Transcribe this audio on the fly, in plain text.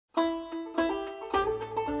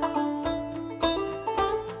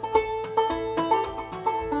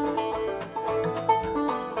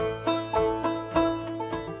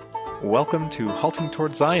welcome to Halting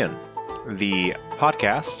Towards Zion, the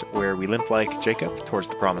podcast where we limp like Jacob towards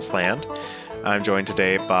the Promised Land. I'm joined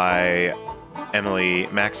today by Emily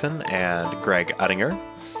Maxon and Greg Uttinger,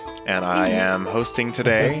 and I am hosting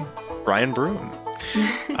today Brian Broom.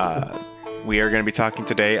 We are going to be talking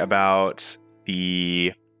today about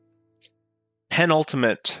the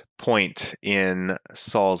penultimate point in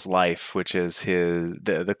Saul's life, which is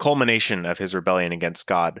the culmination of his rebellion against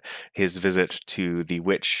God, his visit to the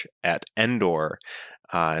Witch at Endor.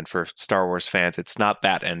 And for Star Wars fans, it's not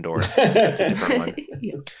that Endor, it's a different one.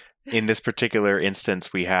 In this particular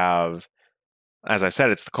instance, we have, as I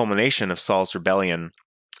said, it's the culmination of Saul's rebellion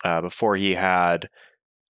before he had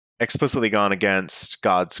explicitly gone against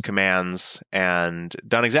God's commands and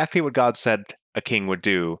done exactly what God said a king would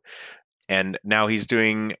do. And now he's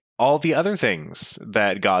doing all the other things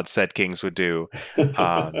that God said kings would do,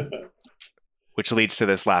 which leads to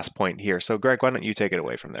this last point here. So, Greg, why don't you take it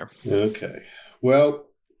away from there? Okay. Well,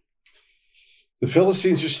 the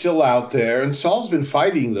Philistines are still out there, and Saul's been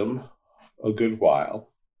fighting them a good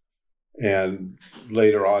while. And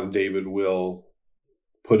later on, David will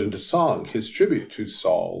put into song his tribute to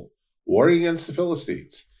Saul, warring against the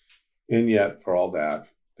Philistines. And yet, for all that,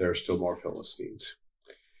 there are still more Philistines.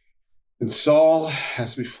 And Saul,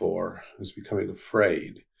 as before, is becoming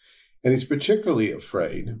afraid. And he's particularly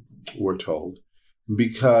afraid, we're told,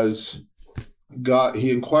 because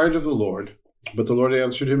he inquired of the Lord, but the Lord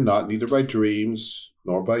answered him not, neither by dreams,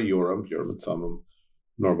 nor by Urim and Thummim,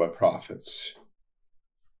 nor by prophets.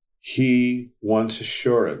 He wants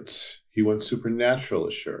assurance. He wants supernatural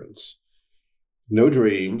assurance. No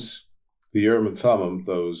dreams. The Urim and Thummim,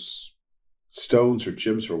 those stones or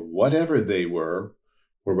gems or whatever they were,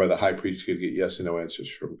 whereby the high priest could get yes and no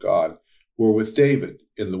answers from God, were with David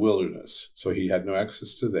in the wilderness. So he had no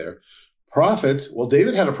access to there. Prophets, well,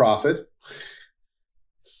 David had a prophet.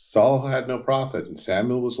 Saul had no prophet, and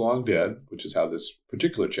Samuel was long dead, which is how this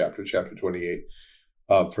particular chapter 28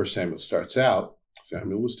 of 1 Samuel starts out.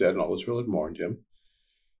 Samuel was dead, and all Israel had mourned him.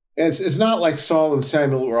 And it's not like Saul and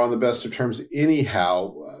Samuel were on the best of terms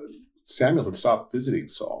anyhow. Samuel had stopped visiting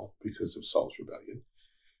Saul because of Saul's rebellion.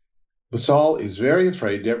 But Saul is very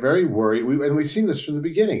afraid, very worried. And we've seen this from the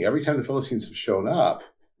beginning. Every time the Philistines have shown up,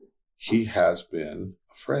 he has been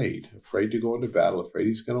afraid to go into battle, afraid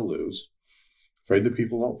he's going to lose, afraid the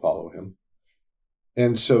people won't follow him.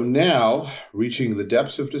 And so now, reaching the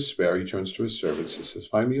depths of despair, he turns to his servants and says,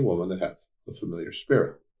 "Find me a woman that hath a familiar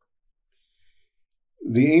spirit."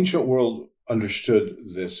 The ancient world understood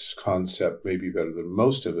this concept maybe better than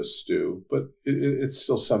most of us do, but it's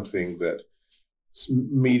still something that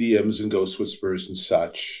mediums and ghost whisperers and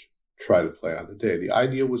such try to play on today. The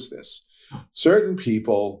idea was this: certain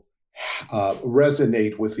people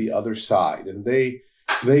resonate with the other side, and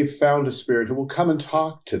they've found a spirit who will come and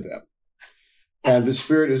talk to them. And the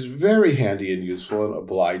spirit is very handy and useful and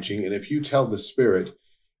obliging. And if you tell the spirit,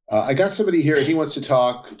 I got somebody here, he wants to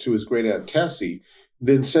talk to his great aunt Tessie,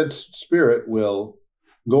 then said spirit will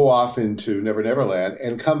go off into Never Never Land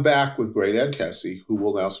and come back with great aunt Tessie, who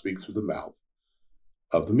will now speak through the mouth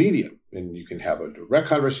of the medium. And you can have a direct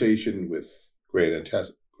conversation with great aunt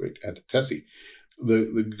Tessie.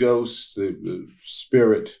 The ghost, the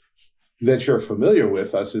spirit that you're familiar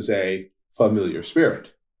with us is a familiar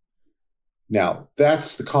spirit. Now,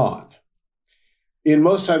 that's the con. In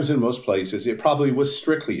most times, in most places, it probably was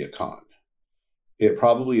strictly a con. It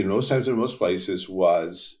probably, in most times, in most places,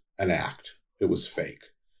 was an act. It was fake.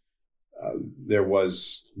 There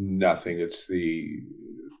was nothing. It's the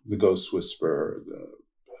ghost whisperer,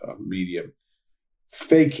 the medium,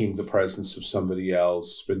 faking the presence of somebody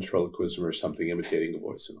else, ventriloquism or something, imitating a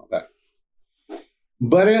voice and all that.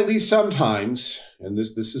 But at least sometimes, and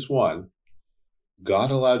this is one,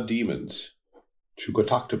 God allowed demons to go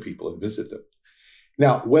talk to people and visit them.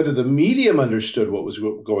 Now, whether the medium understood what was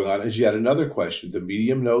going on is yet another question. The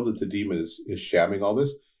medium know that the demon is shamming all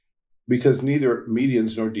this? Because neither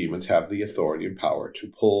mediums nor demons have the authority and power to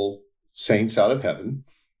pull saints out of heaven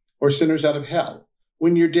or sinners out of hell.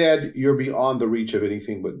 When you're dead, you're beyond the reach of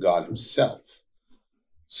anything but God himself.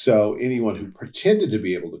 So anyone who pretended to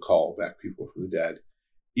be able to call back people from the dead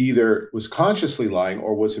either was consciously lying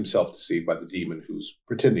or was himself deceived by the demon who's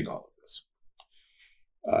pretending all of this.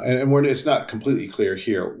 And it's not completely clear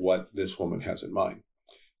here what this woman has in mind.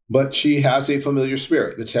 But she has a familiar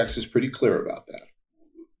spirit. The text is pretty clear about that.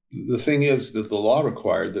 The thing is that the law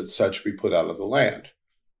required that such be put out of the land.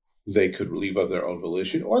 They could leave of their own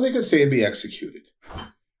volition, or they could stay and be executed.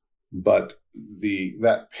 But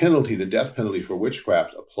that penalty, the death penalty for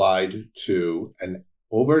witchcraft, applied to an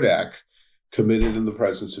overt act committed in the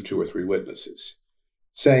presence of 2 or 3 witnesses.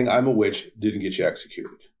 Saying I'm a witch didn't get you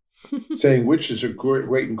executed. Saying witches are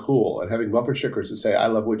great and cool and having bumper stickers that say, I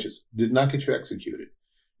love witches, did not get you executed.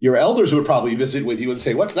 Your elders would probably visit with you and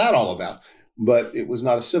say, what's that all about? But it was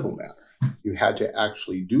not a civil matter. You had to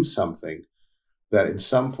actually do something that in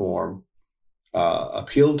some form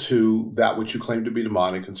appealed to that which you claimed to be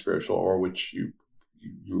demonic and spiritual, or which you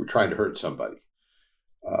were trying to hurt somebody.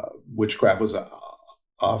 Witchcraft was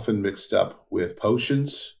often mixed up with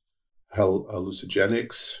potions,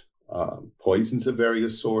 hallucinogenics, poisons of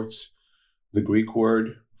various sorts. The Greek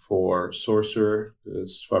word for sorcerer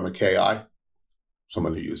is pharmakeia,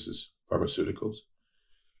 someone who uses pharmaceuticals.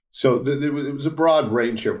 So it was a broad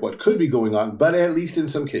range here of what could be going on, but at least in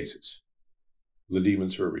some cases, the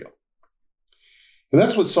demons were real. And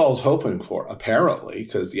that's what Saul's hoping for, apparently,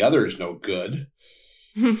 because the other is no good.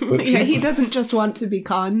 But yeah, he doesn't just want to be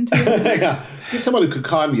conned. Yeah, get someone who could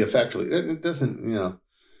con me effectively. It doesn't,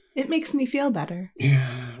 It makes me feel better. Yeah,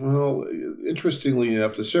 well, interestingly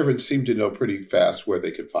enough, the servants seemed to know pretty fast where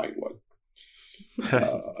they could find one.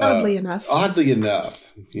 Oddly enough. Oddly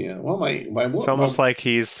enough. Yeah, well, it's almost like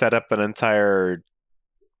he's set up an entire,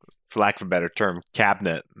 for lack of a better term,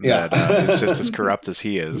 cabinet that is just as corrupt as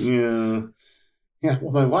he is. Yeah. Yeah,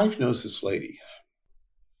 well, my wife knows this lady.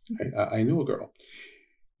 I knew a girl.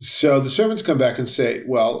 So the servants come back and say,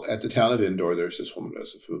 well, at the town of Endor, there's this woman who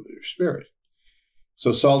has a familiar spirit.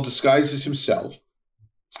 So Saul disguises himself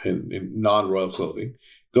in non-royal clothing,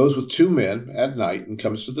 goes with 2 men at night and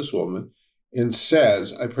comes to this woman and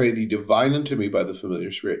says, I pray thee divine unto me by the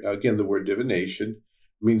familiar spirit. Now, again, the word divination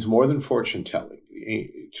means more than fortune telling.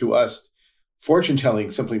 To us, fortune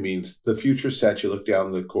telling simply means the future set. You look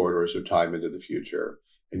down the corridors of time into the future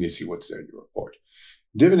and you see what's there in your report.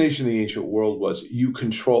 Divination in the ancient world was you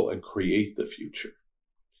control and create the future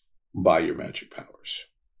by your magic powers.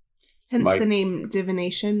 Hence the name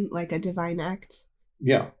divination, like a divine act.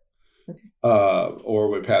 Yeah. Okay. Or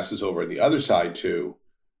what passes over on the other side to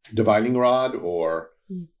divining rod or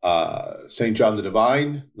St. John the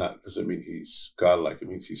Divine. Not doesn't mean he's godlike. It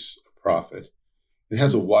means he's a prophet. It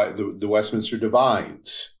has the Westminster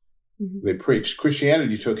Divines. Mm-hmm. They preached.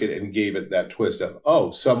 Christianity took it and gave it that twist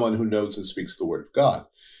of, someone who knows and speaks the word of God.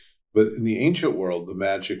 But in the ancient world, the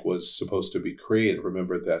magic was supposed to be created.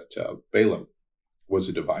 Remember that Balaam was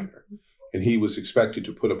a diviner, and he was expected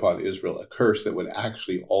to put upon Israel a curse that would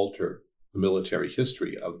actually alter the military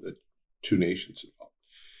history of the 2 nations involved.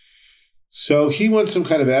 So he wants some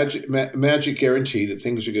kind of magic guarantee that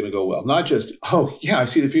things are going to go well. Not just, I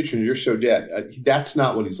see the future and you're so dead. That's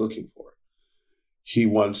not what he's looking for. He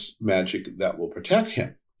wants magic that will protect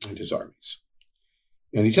him and his armies.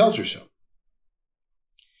 And he tells her so.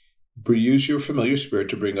 Use your familiar spirit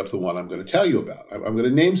to bring up the one I'm going to tell you about. I'm going to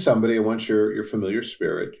name somebody. I want your familiar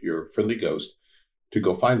spirit, your friendly ghost, to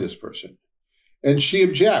go find this person. And she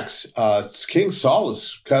objects. King Saul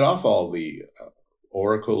has cut off all the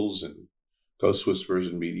oracles and ghost whisperers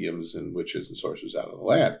and mediums and witches and sorcerers out of the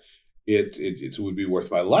land. It would be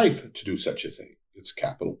worth my life to do such a thing. It's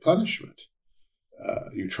capital punishment.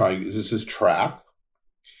 You're trying, is this a trap?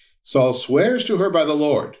 Saul swears to her by the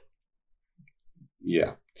Lord.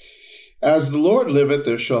 Yeah. As the Lord liveth,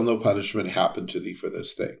 there shall no punishment happen to thee for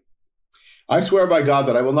this thing. I swear by God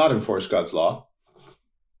that I will not enforce God's law.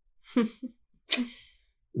 And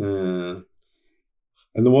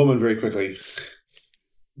the woman very quickly,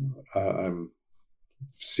 I'm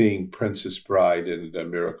seeing Princess Bride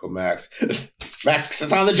and Miracle Max. Max,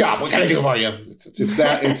 it's on the job. What can I do for you? It's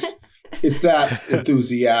that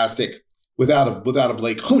enthusiastic. Without a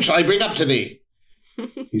blink, who shall I bring up to thee?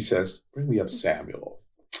 He says, bring me up Samuel.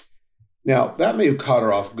 Now, that may have caught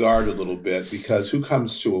her off guard a little bit, because who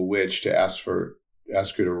comes to a witch to ask her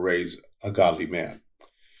to raise a godly man?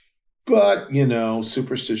 But,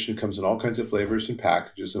 superstition comes in all kinds of flavors and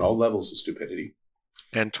packages and all levels of stupidity.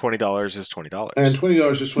 And $20 is $20. And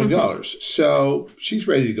 $20 is $20. So she's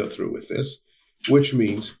ready to go through with this, which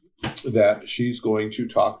means that she's going to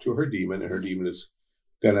talk to her demon, and her demon is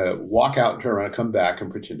going to walk out and turn around and come back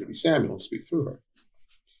and pretend to be Samuel and speak through her.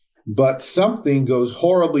 But something goes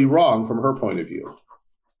horribly wrong from her point of view.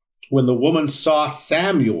 When the woman saw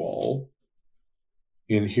Samuel,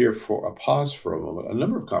 in here for a pause for a moment, a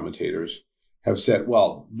number of commentators have said,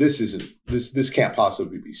 well, this can't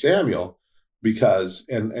possibly be Samuel, because,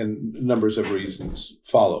 and numbers of reasons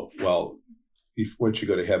follow. Well, once you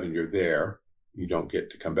go to heaven, you're there. You don't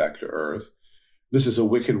get to come back to earth. This is a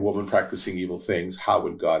wicked woman practicing evil things. How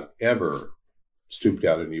would God ever stoop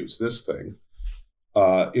down and use this thing?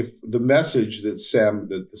 If the message that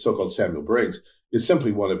the so-called Samuel brings is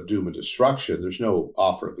simply one of doom and destruction, there's no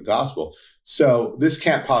offer of the gospel. So this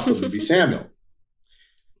can't possibly be Samuel.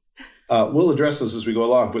 We'll address this as we go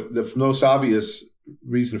along, but the most obvious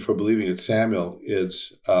reason for believing it's Samuel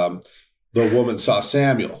is the woman saw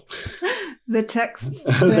Samuel. The text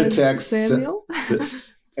The says text Samuel.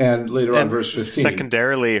 And later on, And verse 15.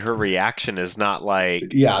 secondarily, her reaction is not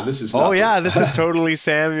like, Yeah, this is oh nothing. yeah, this is totally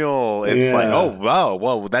Samuel. It's like, Yeah. oh wow,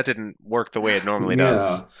 well, that didn't work the way it normally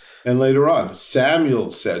does. And later on,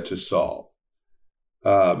 Samuel said to Saul,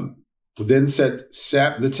 then said,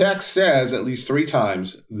 the text says at least 3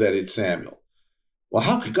 times that it's Samuel. Well,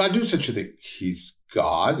 how could God do such a thing? He's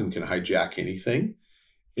God and can hijack anything,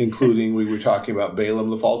 including we were talking about Balaam,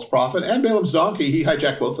 the false prophet, and Balaam's donkey. He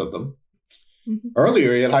hijacked both of them. Mm-hmm.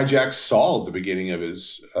 Earlier, he had hijacked Saul at the beginning of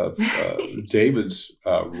David's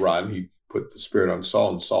run. He put the spirit on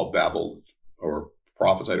Saul, and Saul babbled or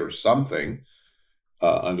prophesied or something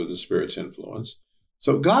under the spirit's influence.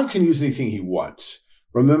 So God can use anything he wants.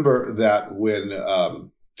 Remember that when,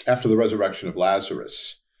 after the resurrection of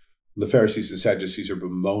Lazarus, the Pharisees and Sadducees are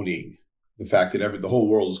bemoaning the fact that the whole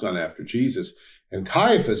world has gone after Jesus. And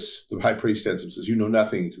Caiaphas, the high priest, stands up and says, you know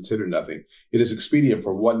nothing and consider nothing. It is expedient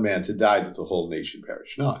for one man to die that the whole nation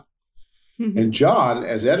perish not. Mm-hmm. And John,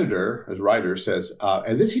 as writer, says,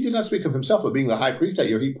 and this he did not speak of himself, but being the high priest that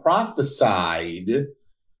year, he prophesied.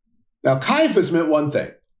 Now, Caiaphas meant one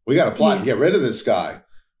thing. We got to plot and get rid of this guy.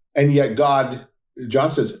 And yet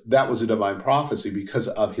John says that was a divine prophecy because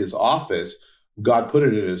of his office. God put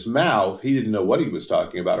it in his mouth. He didn't know what he was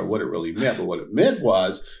talking about or what it really meant, but what it meant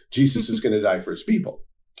was Jesus is going to die for his people.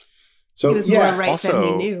 So he was more right than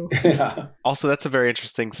he knew. Yeah. Also, that's a very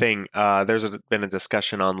interesting thing. There's been a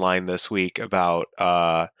discussion online this week about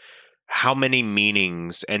how many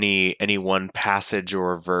meanings any one passage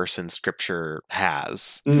or verse in Scripture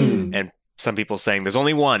has, and some people saying there's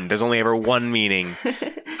only one. There's only ever one meaning.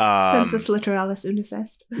 Sensus literalis unus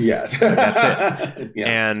est. Yes, that's it. Yeah.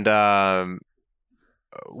 And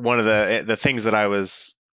one of the things that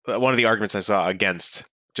one of the arguments I saw against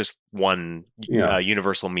just one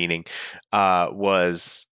universal meaning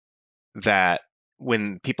was that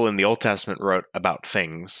when people in the Old Testament wrote about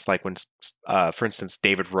things, like when, for instance,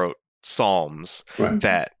 David wrote Psalms,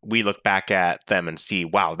 that we look back at them and see,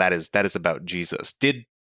 wow, that is about Jesus. Did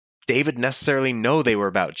David necessarily know they were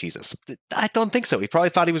about Jesus? I don't think so. He probably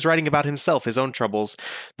thought he was writing about himself, his own troubles,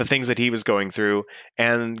 the things that he was going through,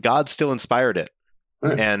 and God still inspired it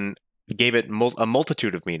and gave it a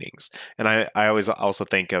multitude of meanings. And I always also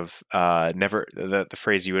think of the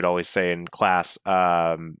phrase you would always say in class,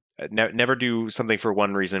 never do something for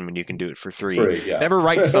one reason when you can do it for 3. Never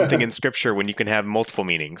write something in Scripture when you can have multiple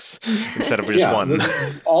meanings instead of just one.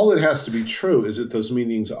 All that has to be true is that those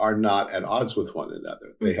meanings are not at odds with one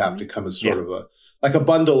another. They have to come as sort of like a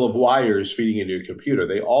bundle of wires feeding into a computer.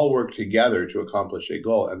 They all work together to accomplish a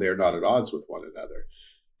goal, and they're not at odds with one another.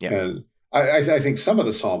 Yeah. And I think some of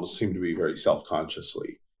the Psalms seem to be very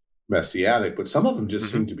self-consciously messianic, but some of them just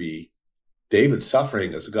seem to be David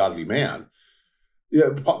suffering as a godly man.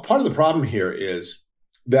 Yeah, part of the problem here is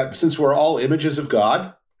that since we're all images of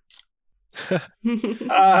God,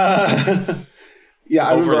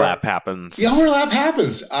 overlap happens. Yeah, overlap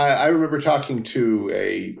happens. I remember talking to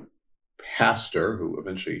a pastor who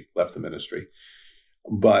eventually left the ministry,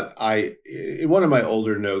 but in one of my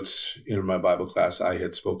older notes in my Bible class, I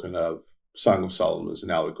had spoken of Song of Solomon as an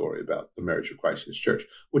allegory about the marriage of Christ and his church,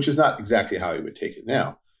 which is not exactly how he would take it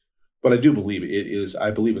now. But I do believe it is,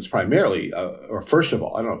 I believe it's primarily, or first of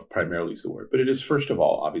all, I don't know if primarily is the word, but it is first of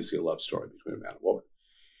all, obviously a love story between a man and a woman.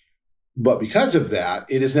 But because of that,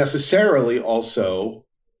 it is necessarily also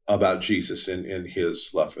about Jesus and his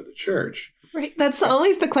love for the church. Right. That's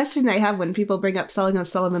always the question I have when people bring up Song of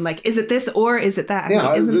Solomon, like, is it this or is it that?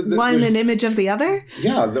 Yeah, isn't one an image of the other?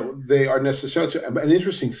 Yeah, they are necessarily. An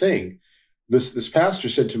interesting thing, this pastor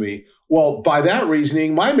said to me, well, by that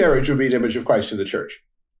reasoning, my marriage would be an image of Christ in the church.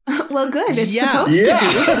 Well, good. It's supposed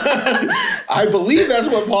to be. I believe that's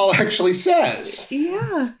what Paul actually says.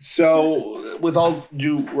 Yeah. So, with all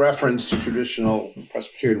due reference to traditional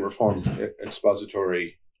Presbyterian Reformed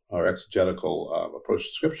expository or exegetical approach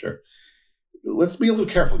to Scripture, let's be a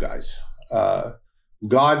little careful, guys.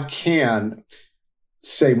 God can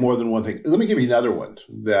say more than one thing. Let me give you another one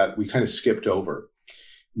that we kind of skipped over.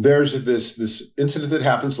 There's this incident that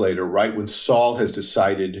happens later, right, when Saul has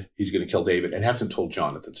decided he's going to kill David and hasn't told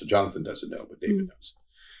Jonathan. So Jonathan doesn't know, but David knows.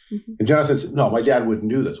 Mm-hmm. And Jonathan says, no, my dad wouldn't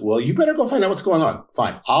do this. Well, you better go find out what's going on.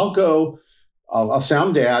 Fine. I'll go. I'll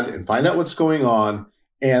sound Dad and find out what's going on.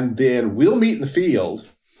 And then we'll meet in the field.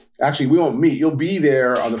 Actually, we won't meet. You'll be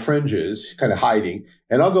there on the fringes, kind of hiding.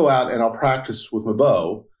 And I'll go out and I'll practice with my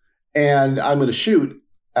bow. And I'm going to shoot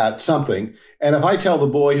at something. And if I tell the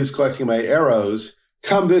boy who's collecting my arrows,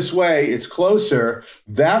 come this way, it's closer,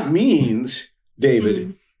 that means,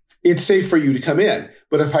 David, it's safe for you to come in.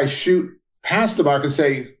 But if I shoot past the mark and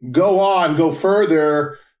say, go on, go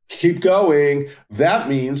further, keep going, that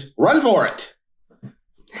means run for it.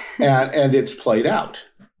 And it's played out.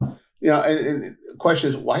 And the question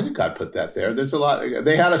is, why did God put that there? There's a lot.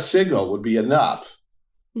 They had a signal would be enough.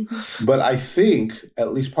 But I think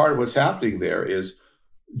at least part of what's happening there is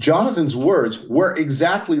Jonathan's words were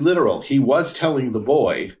exactly literal. He was telling the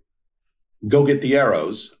boy, go get the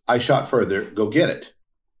arrows. I shot further. Go get it.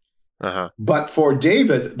 But for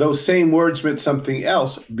David, those same words meant something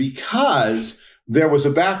else because there was a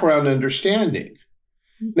background understanding.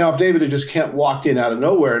 Now, if David had just walked in out of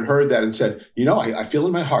nowhere and heard that and said, I feel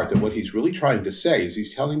in my heart that what he's really trying to say is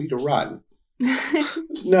he's telling me to run.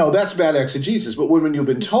 No, that's bad exegesis. But when you've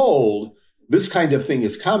been told this kind of thing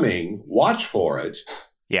is coming, watch for it,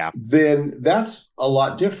 then that's a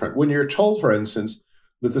lot different. When you're told, for instance,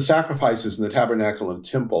 that the sacrifices in the tabernacle and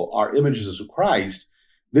temple are images of Christ,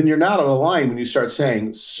 then you're not out of line when you start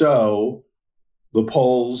saying, so the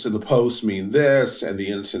poles and the posts mean this, and the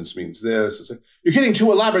incense means this. You're getting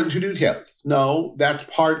too elaborate and too detailed. No, that's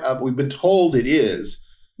part of, we've been told it is.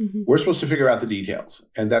 We're supposed to figure out the details,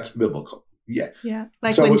 and that's biblical. Yeah.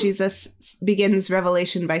 Like so when Jesus begins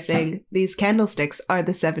Revelation by saying, these candlesticks are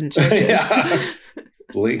the 7 churches.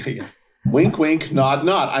 Wink, wink, nod,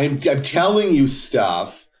 nod. I'm telling you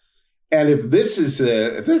stuff. And if this is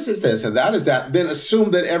this, and that is that, then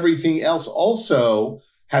assume that everything else also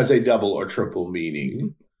has a double or triple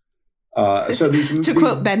meaning. So to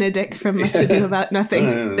quote Benedict from Much Ado About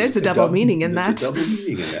Nothing, there's a double meaning in that. There's a double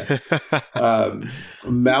meaning in that.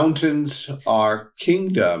 Mountains are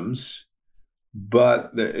kingdoms,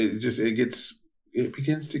 but it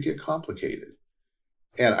begins to get complicated.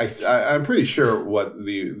 And I'm pretty sure what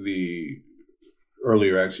the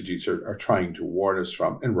earlier exegetes are trying to warn us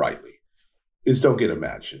from, and rightly, is don't get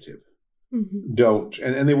imaginative. Don't,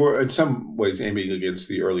 and they were in some ways aiming against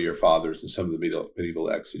the earlier fathers and some of the medieval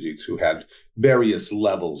exegetes who had various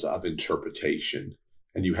levels of interpretation,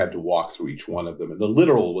 and you had to walk through each one of them. And the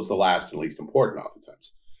literal was the last and least important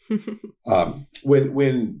oftentimes.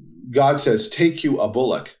 When God says, take you a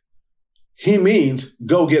bullock, he means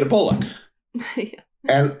go get a bullock.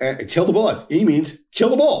 and kill the bullock. He means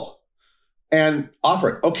kill the bull. And offer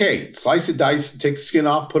it. Okay, slice it, dice, take the skin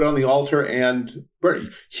off, put it on the altar, and burn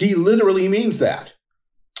it. He literally means that.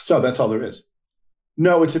 So that's all there is.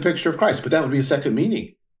 No, it's a picture of Christ, but that would be a second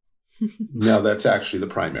meaning. No, that's actually the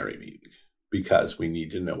primary meaning, because we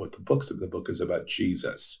need to know what the book is about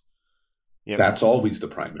Jesus. Yep. That's always the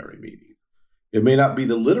primary meaning. It may not be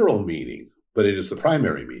the literal meaning, but it is the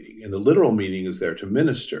primary meaning. And the literal meaning is there to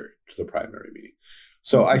minister to the primary meaning.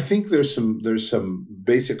 So I think there's some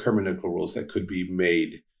basic hermeneutical rules that could be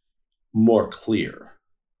made more clear.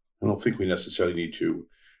 I don't think we necessarily need to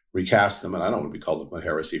recast them, and I don't want to be called upon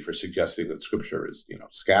heresy for suggesting that Scripture is,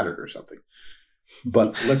 scattered or something.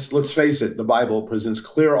 But let's face it, the Bible presents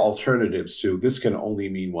clear alternatives to this can only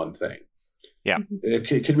mean one thing. Yeah,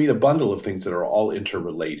 it can mean a bundle of things that are all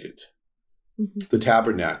interrelated. The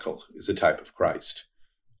tabernacle is a type of Christ,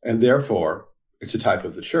 and therefore it's a type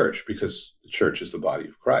of the church, because the church is the body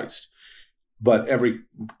of Christ. But every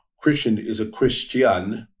Christian is a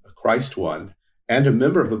Christian, a Christ one, and a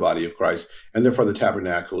member of the body of Christ. And therefore the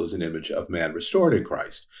tabernacle is an image of man restored in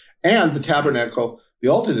Christ. And the tabernacle,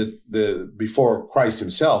 before Christ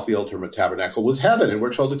himself, the ultimate tabernacle was heaven. And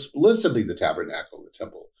we're told explicitly the tabernacle and the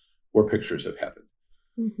temple were pictures of heaven.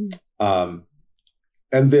 But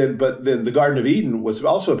then the Garden of Eden was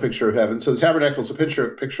also a picture of heaven. So the tabernacle is a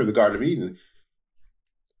picture of the Garden of Eden.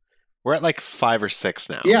 We're at like 5 or 6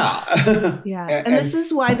 now. Yeah. Yeah. And this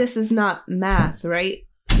is why this is not math, right?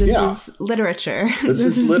 This is literature. This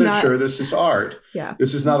is literature. This is art. Yeah.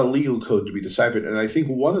 This is not a legal code to be deciphered. And I think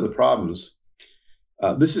one of the problems,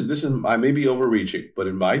 this is I may be overreaching, but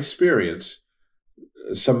in my experience,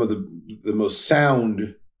 some of the most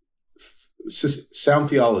sound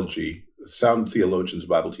theology, sound theologians,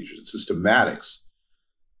 Bible teachers, and systematics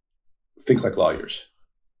think like lawyers.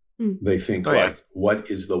 They think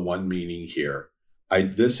what is the one meaning here?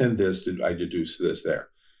 This and this, I deduce this there.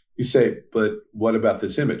 You say, but what about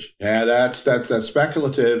this image? Yeah, that's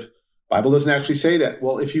speculative. Bible doesn't actually say that.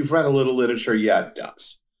 Well, if you've read a little literature, yeah, it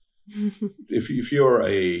does. If you're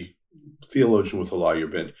a theologian with a lawyer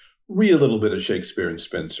bent, read a little bit of Shakespeare and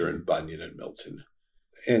Spencer and Bunyan and Milton,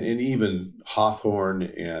 and even Hawthorne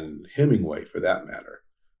and Hemingway, for that matter,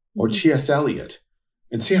 or T.S. Eliot.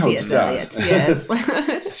 And see how it's done. Eliot, yes.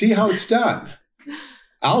 See how it's done.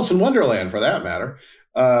 Alice in Wonderland, for that matter.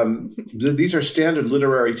 These are standard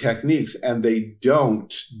literary techniques, and they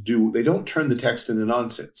don't turn the text into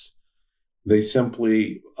nonsense. They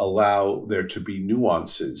simply allow there to be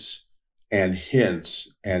nuances and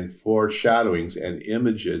hints and foreshadowings and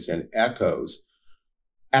images and echoes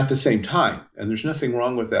at the same time. And there's nothing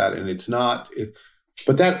wrong with that. And it's not,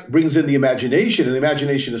 but that brings in the imagination, and the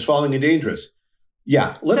imagination is falling and dangerous.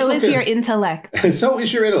 Yeah. So is your intellect. So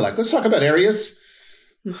is your intellect. Let's talk about Arius,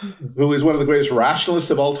 who is one of the greatest rationalists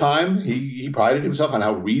of all time. He prided himself on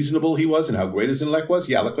how reasonable he was and how great his intellect was.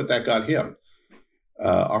 Yeah, look what that got him.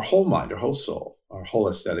 Our whole mind, our whole soul, our whole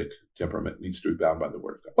aesthetic temperament needs to be bound by the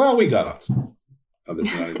word of God. Well, we got off of this,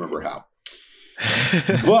 I don't remember how.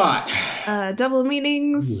 But double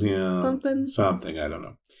meanings, something, I don't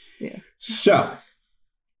know. Yeah. So,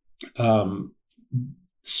 the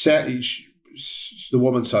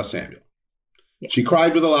woman saw Samuel. Yeah. She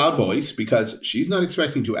cried with a loud voice because she's not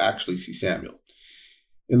expecting to actually see Samuel.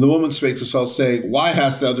 And the woman spake to Saul, saying, "Why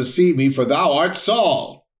hast thou deceived me? For thou art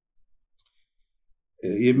Saul."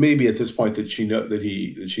 It may be at this point that she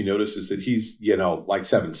notices that he's, like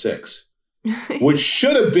 7'6", which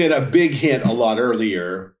should have been a big hint a lot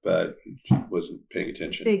earlier, but she wasn't paying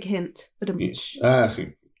attention. Big hint, but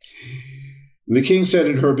The king said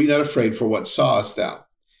unto her, "Be not afraid, for what sawest thou?"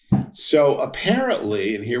 So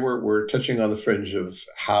apparently, and here we're touching on the fringe of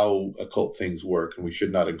how occult things work, and we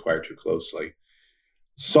should not inquire too closely.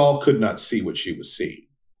 Saul could not see what she was seeing.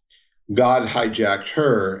 God hijacked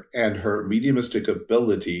her and her mediumistic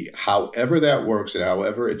ability, however that works and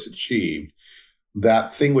however it's achieved,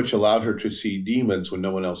 that thing which allowed her to see demons when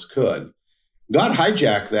no one else could. God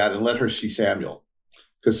hijacked that and let her see Samuel,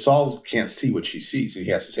 because Saul can't see what she sees. And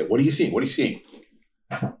he has to say, "What are you seeing? What are you seeing?"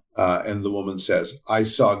 And the woman says, "I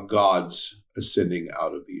saw gods ascending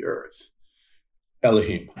out of the earth."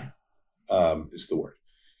 Elohim is the word.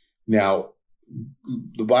 Now,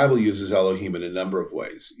 the Bible uses Elohim in a number of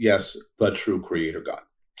ways. Yes, the true creator God.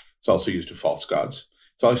 It's also used of false gods.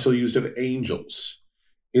 It's also used of angels.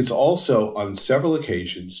 It's also, on several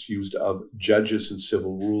occasions, used of judges and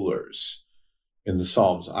civil rulers. In the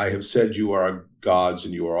Psalms, "I have said you are gods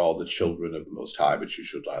and you are all the children of the Most High, but you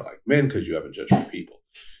shall die like men because you haven't judged my people."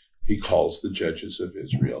 He calls the judges of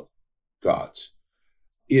Israel gods.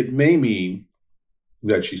 It may mean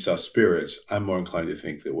that she saw spirits. I'm more inclined to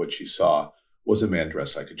think that what she saw was a man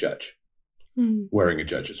dressed like a judge, wearing a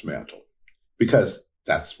judge's mantle, because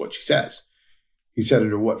that's what she says. He said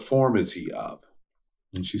unto her, "What form is he of?"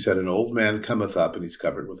 And she said, "An old man cometh up, and he's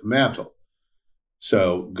covered with a mantle."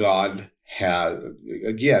 So God had,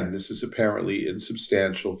 again, this is apparently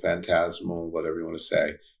insubstantial, phantasmal, whatever you want to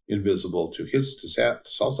say, invisible to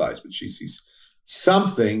Saul's eyes, but she sees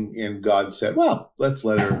something, and God said, "Well, let's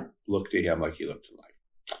let her look to him like he looked in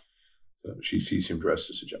life." So she sees him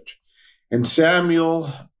dressed as a judge. And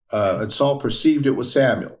Saul perceived it was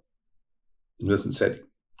Samuel. It doesn't say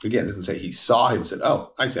he saw him, said,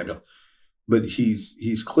 "Oh, hi, Samuel." But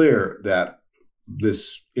he's clear that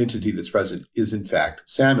this entity that's present is in fact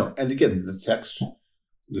Samuel. And again, the text,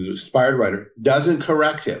 the inspired writer, doesn't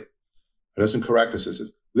correct him. It doesn't correct us. It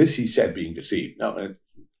says, "This he said, being deceived." No, it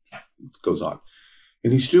goes on.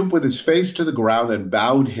 "And he stooped with his face to the ground and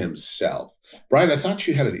bowed himself." Brian, I thought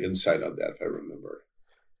you had an insight on that, if I remember.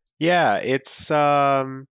 Yeah, it's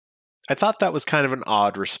I thought that was kind of an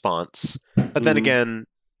odd response. But then again,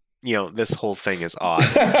 this whole thing is odd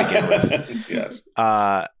to begin with. Yes.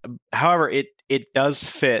 However, it does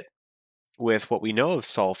fit with what we know of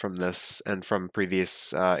Saul from this and from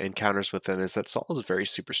previous encounters with him, is that Saul is very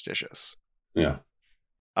superstitious. Yeah.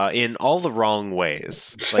 In all the wrong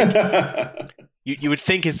ways. Like you would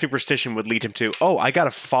think his superstition would lead him to, "Oh, I got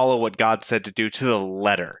to follow what God said to do to the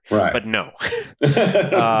letter." Right. But no.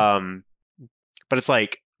 But it's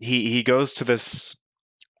like he goes to this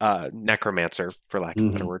necromancer, for lack of a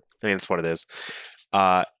better word. I mean, that's what it is.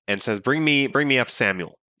 And says, bring me up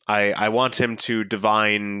Samuel. I want him to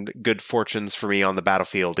divine good fortunes for me on the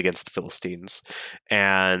battlefield against the Philistines."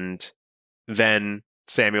 And then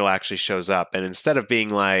Samuel actually shows up, and instead of being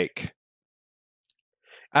like,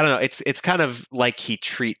 I don't know, it's kind of like he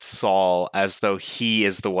treats Saul as though he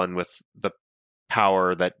is the one with the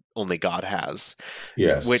power that only God has.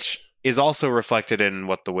 Yes. Which is also reflected in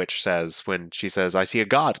what the witch says when she says, "I see a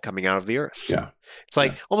god coming out of the earth." Yeah. It's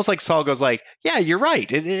like almost like Saul goes like, "Yeah, you're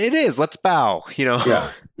right. It is. Let's bow."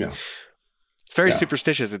 Yeah. Yeah. It's very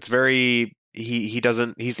superstitious. It's very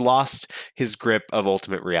he's lost his grip of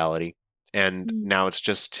ultimate reality, and now it's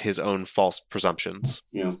just his own false presumptions.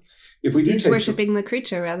 Yeah. If we do he's worshiping the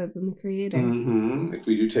creature rather than the creator. If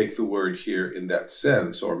we do take the word here in that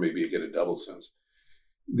sense, or maybe again a double sense,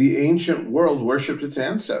 the ancient world worshipped its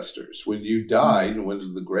ancestors. When you died and went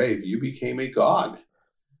to the grave, you became a god.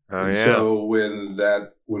 Oh, And yeah. so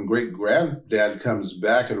when great granddad comes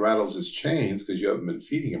back and rattles his chains because you haven't been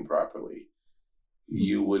feeding him properly,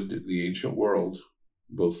 the ancient world,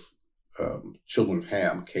 both children of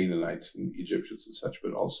Ham, Canaanites and Egyptians and such,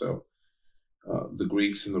 but also the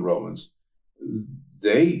Greeks and the Romans,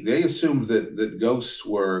 they assumed that ghosts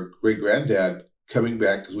were great granddad coming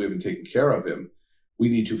back because we haven't taken care of him. We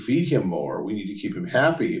need to feed him more. We need to keep him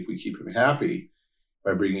happy. If we keep him happy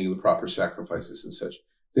by bringing the proper sacrifices and such,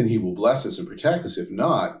 then he will bless us and protect us. If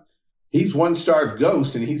not, he's one starved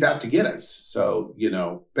ghost and he's out to get us. So,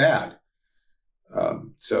 bad.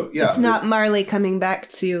 It's not Marley coming back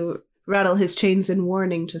to rattle his chains in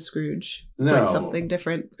warning to Scrooge. It's quite something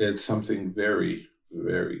different. It's something very,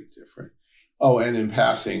 very different. Oh, and in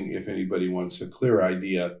passing, if anybody wants a clear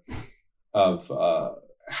idea of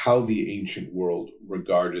how the ancient world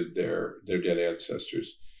regarded their dead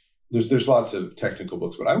ancestors, there's lots of technical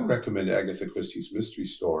books, but I would recommend Agatha Christie's mystery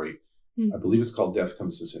story. I believe it's called Death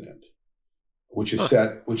Comes as an End, which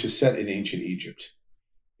is set in ancient Egypt.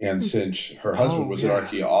 And since her husband was an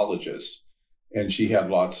archaeologist and she had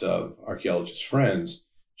lots of archaeologist friends,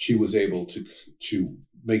 she was able to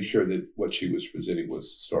make sure that what she was presenting was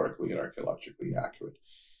historically and archaeologically accurate.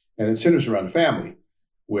 And it centers around a family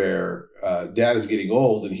where dad is getting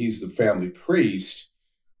old and he's the family priest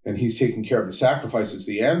and he's taking care of the sacrifices,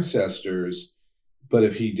 the ancestors. But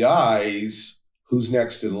if he dies, who's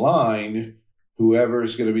next in line?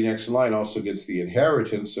 Whoever's going to be next in line also gets the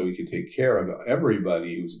inheritance so he can take care of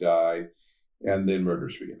everybody who's died, and then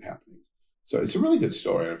murders begin happening. So it's a really good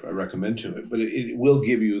story. I recommend to it, but it will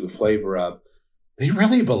give you the flavor of, they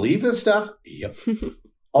really believe this stuff? Yep.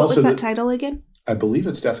 What was that title again? I believe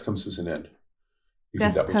it's Death Comes as an End.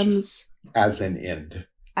 Death Comes as an End.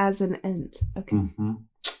 As an End. Okay. Mm-hmm.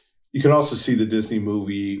 You can also see the Disney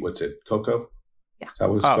movie, what's it, Coco? Yeah. Is that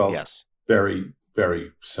what it's called? Yes. Very,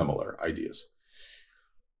 very similar ideas.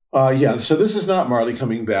 So this is not Marley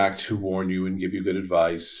coming back to warn you and give you good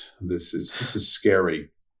advice. This is scary.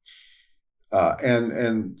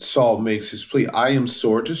 And Saul makes his plea. I am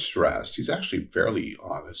sore distressed. He's actually fairly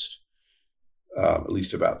honest, at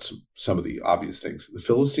least about some of the obvious things. The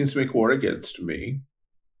Philistines make war against me.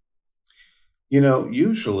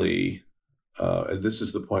 Usually, and this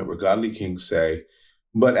is the point where godly kings say,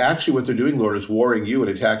 but actually what they're doing, Lord, is warring you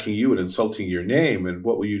and attacking you and insulting your name. And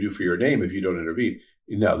what will you do for your name if you don't intervene?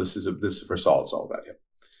 No, this is for Saul. It's all about him.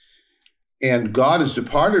 And God is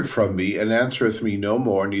departed from me and answereth me no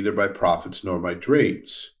more, neither by prophets nor by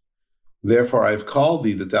dreams. Therefore I have called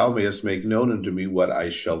thee that thou mayest make known unto me what I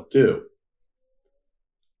shall do.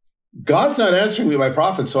 God's not answering me by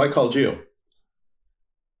prophets, so I called you.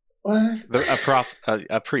 What?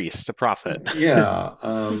 A priest, a prophet. Yeah.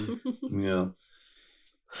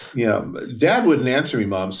 Yeah. Dad wouldn't answer me,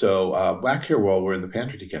 Mom. So back here while we're in the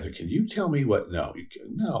pantry together, can you tell me what? No,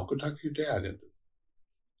 go talk to your dad.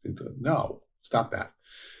 No, stop that.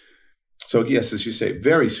 So yes, as you say,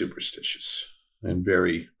 very superstitious and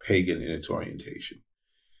very pagan in its orientation.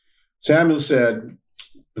 Samuel said,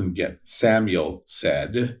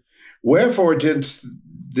 wherefore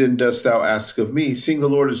then dost thou ask of me, seeing the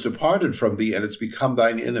Lord is departed from thee and it's become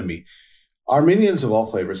thine enemy? Arminians of all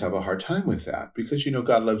flavors have a hard time with that because,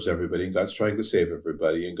 God loves everybody and God's trying to save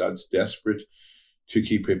everybody and God's desperate to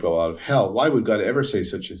keep people out of hell. Why would God ever say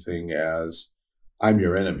such a thing as, I'm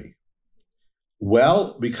your enemy?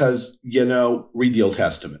 Well, because, read the Old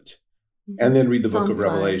Testament and then read the book of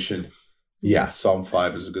Revelation. Yeah, Psalm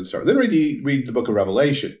 5 is a good start. Then read the book of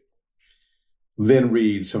Revelation. Then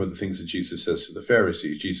read some of the things that Jesus says to the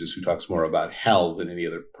Pharisees, Jesus who talks more about hell than any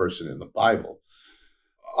other person in the Bible.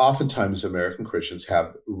 Oftentimes, American Christians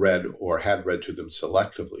have read or had read to them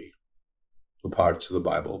selectively the parts of the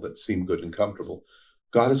Bible that seem good and comfortable.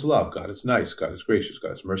 God is love. God is nice. God is gracious.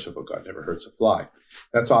 God is merciful. God never hurts a fly.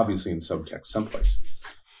 That's obviously in some text someplace.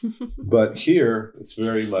 But here, it's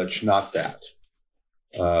very much not that.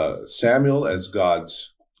 Samuel, as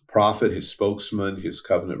God's prophet, his spokesman, his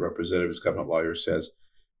covenant representative, his covenant lawyer, says,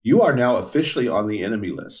 you are now officially on the enemy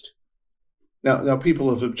list. Now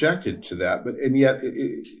people have objected to that, and yet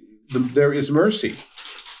there is mercy.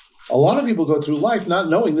 A lot of people go through life not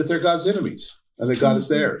knowing that they're God's enemies and that God is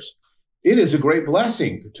theirs. It is a great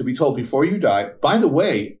blessing to be told before you die, by the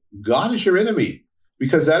way, God is your enemy,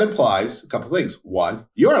 because that implies a couple of things. One,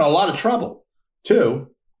 you're in a lot of trouble.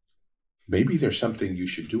 Two, maybe there's something you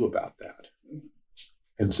should do about that.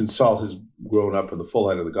 And since Saul has grown up in the full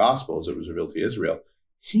light of the gospel as it was revealed to Israel,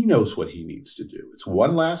 he knows what he needs to do. It's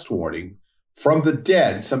one last warning from the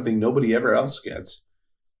dead, something nobody ever else gets.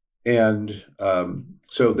 And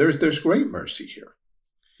so there's great mercy here.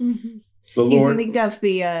 Mm-hmm. The You Lord. can think of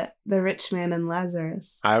the rich man and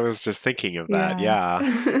Lazarus. I was just thinking of that. Yeah.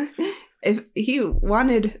 If he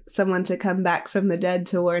wanted someone to come back from the dead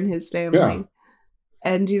to warn his family,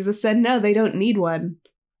 and Jesus said, "No, they don't need one,"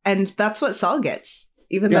 and that's what Saul gets,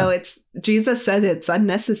 even though Jesus said it's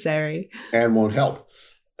unnecessary and won't help.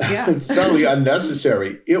 Yeah, it's suddenly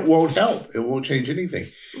unnecessary. It won't help. It won't change anything.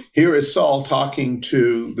 Here is Saul talking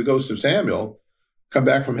to the ghost of Samuel, come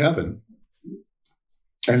back from heaven,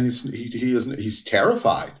 and he's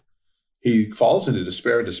terrified. He falls into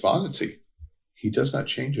despair and despondency. He does not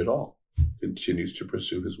change at all. Continues to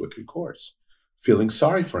pursue his wicked course, feeling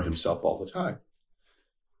sorry for himself all the time.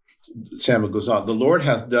 Samuel goes on, the Lord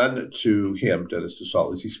hath done to him, that is to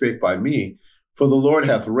Saul, as he spake by me, for the Lord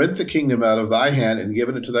hath rent the kingdom out of thy hand and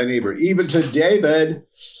given it to thy neighbor, even to David.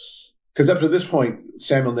 Because up to this point,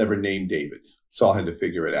 Samuel never named David. Saul had to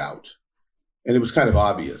figure it out. And it was kind of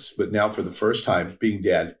obvious. But now for the first time, being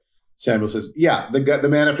dead, Samuel says, yeah, the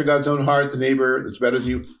man after God's own heart, the neighbor that's better than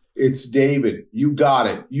you, it's David. You got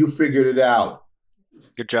it. You figured it out.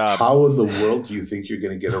 Good job. How in the world do you think you're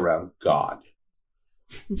going to get around God?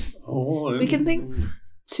 We can think,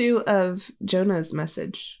 too, of Jonah's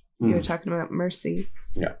message. You were talking about mercy.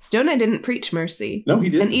 Yeah. Jonah didn't preach mercy. No,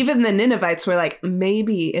 he didn't. And even the Ninevites were like,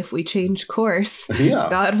 maybe if we change course,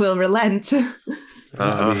 God will relent.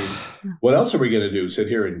 I mean, what else are we going to do? Sit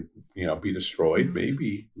here and, be destroyed?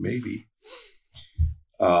 Maybe.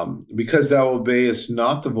 Because thou obeyest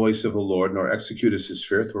not the voice of the Lord, nor executest his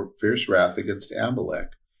fierce wrath against Amalek.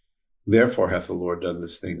 Therefore hath the Lord done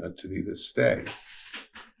this thing unto thee this day.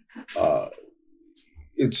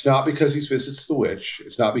 It's not because he visits the witch.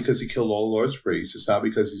 It's not because he killed all the Lord's priests. It's not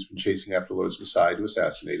because he's been chasing after the Lord's Messiah to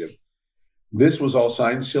assassinate him. This was all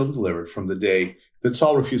signed, sealed, and delivered from the day that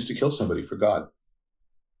Saul refused to kill somebody for God.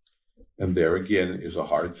 And there again is a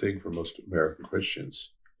hard thing for most American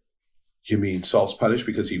Christians. You mean Saul's punished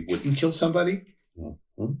because he wouldn't kill somebody?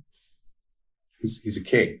 Mm-hmm. He's a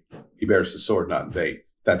king. He bears the sword, not in vain.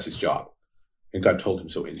 That's his job. And God told him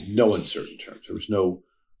so in no uncertain terms. There was no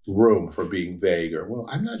room for being vague or, well,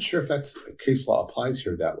 I'm not sure if that's case law applies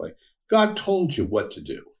here that way. God told you what to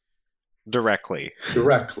do. Directly.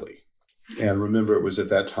 And remember, it was at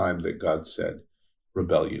that time that God said,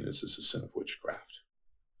 rebellion is a sin of witchcraft.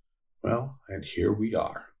 Well, and here we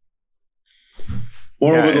are.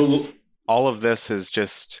 Moreover, all of this is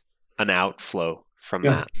just an outflow from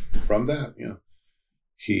that. From that, yeah.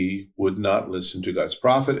 He would not listen to God's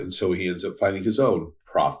prophet, and so he ends up finding his own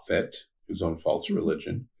prophet, his own false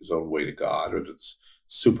religion, his own way to God or to the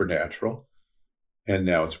supernatural, and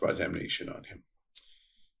now it's brought damnation on him.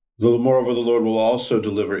 Moreover, the Lord will also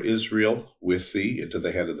deliver Israel with thee into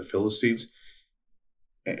the hand of the Philistines,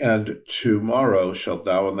 and tomorrow shalt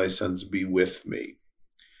thou and thy sons be with me.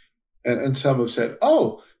 And some have said,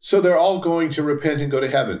 oh, so they're all going to repent and go to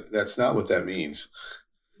heaven. That's not what that means.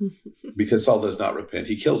 Because Saul does not repent.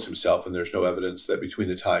 He kills himself, and there's no evidence that between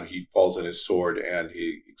the time he falls on his sword and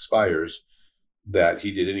he expires that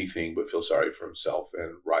he did anything but feel sorry for himself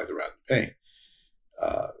and writhe around in pain.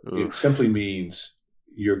 It simply means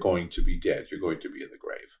you're going to be dead. You're going to be in the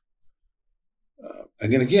grave.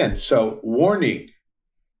 Again, so warning.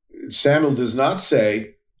 Samuel does not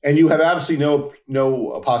say, and you have absolutely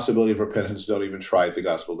no possibility of repentance. Don't even try if the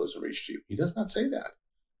gospel doesn't reach to you. He does not say that.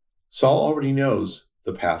 Saul already knows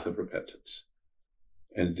the path of repentance.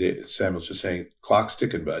 And Samuel's just saying, clock's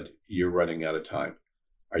ticking, bud. You're running out of time.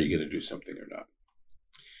 Are you going to do something or not?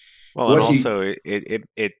 Well, and also,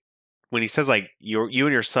 it when he says, like, you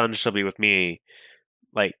and your son shall be with me,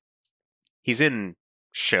 like, he's in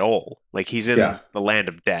Sheol. Like, he's in the land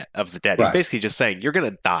of the dead. He's basically just saying, you're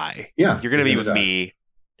going to die. Yeah. You're going to be with me.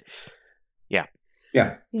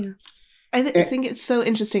 Yeah. I think it's so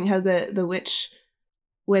interesting how the witch,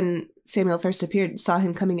 when Samuel first appeared, saw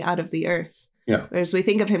him coming out of the earth. Yeah. Whereas we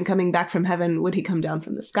think of him coming back from heaven. Would he come down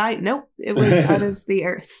from the sky? Nope. It was out of the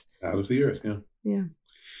earth. Out of the earth, yeah. Yeah.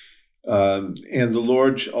 And the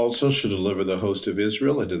Lord also shall deliver the host of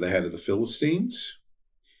Israel into the hand of the Philistines.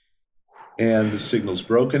 And the signal's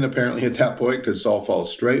broken, apparently, at that point, because Saul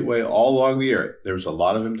falls straightway all along the earth. There was a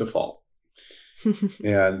lot of him to fall.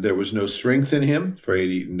 And there was no strength in him, for he had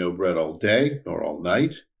eaten no bread all day, nor all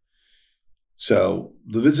night. So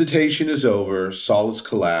the visitation is over. Saul has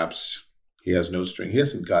collapsed. He has no strength. He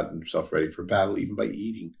hasn't gotten himself ready for battle, even by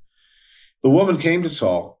eating. The woman came to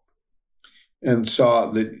Saul and saw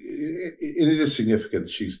that it is significant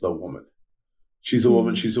that she's the woman. She's a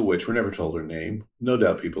woman. She's a witch. We're never told her name. No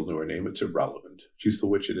doubt people knew her name. It's irrelevant. She's the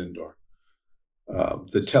Witch of Endor.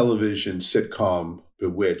 The television sitcom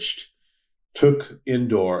Bewitched took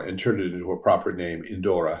Endor and turned it into a proper name,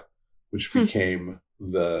 Endora, which became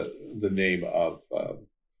the name of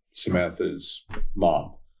Samantha's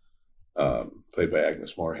mom, played by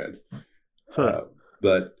Agnes Moorehead. Huh.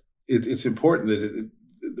 But it's important that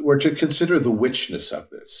we're to consider the witchness of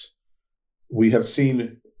this. We have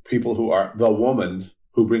seen people who are the woman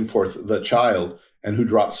who bring forth the child and who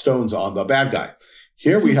drop stones on the bad guy.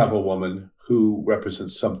 Here we have a woman who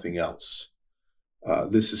represents something else.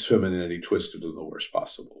 This is femininity twisted in the worst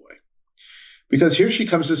possible way. Because here she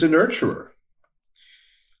comes as a nurturer.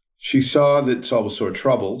 She saw that Saul was sore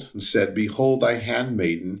troubled and said, Behold, thy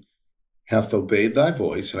handmaiden hath obeyed thy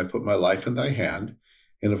voice, and I put my life in thy hand,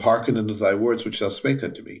 and have hearkened unto thy words which thou spake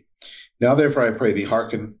unto me. Now therefore I pray thee,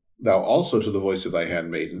 hearken thou also to the voice of thy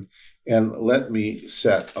handmaiden, and let me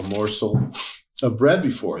set a morsel of bread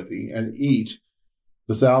before thee, and eat,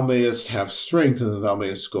 that thou mayest have strength, and that thou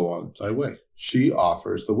mayest go on thy way.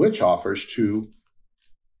 The witch offers to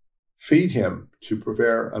feed him, to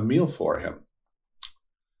prepare a meal for him.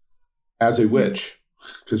 As a witch,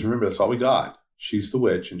 because remember, that's all we got. She's the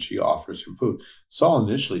witch, and she offers him food. Saul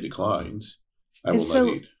initially declines. I will not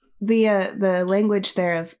eat. The language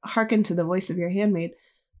there of hearken to the voice of your handmaid,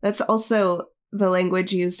 that's also the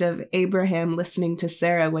language used of Abraham listening to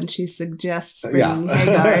Sarah when she suggests bringing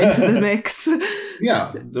Hagar into the mix.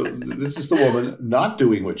 Yeah, this is the woman not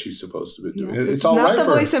doing what she's supposed to be doing. Yeah, it's all not right the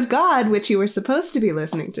for voice of God, which you were supposed to be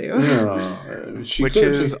listening to. Which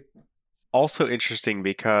is also interesting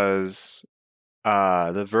because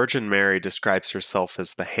the Virgin Mary describes herself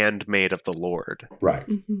as the handmaid of the Lord. Right.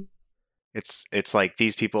 Mm-hmm. It's like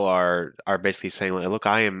these people are basically saying, look,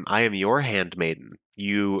 I am your handmaiden,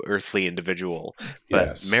 you earthly individual. But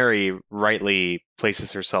Yes. Mary rightly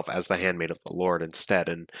places herself as the handmaid of the Lord instead,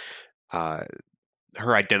 and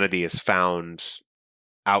her identity is found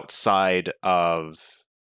outside of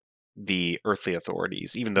the earthly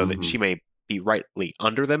authorities, even though that she may be rightly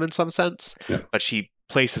under them in some sense, but she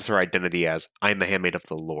places her identity as I'm the handmaid of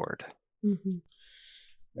the Lord. Mm-hmm.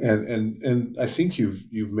 And I think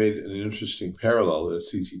you've made an interesting parallel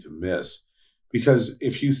that's easy to miss, because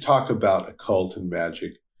if you talk about occult and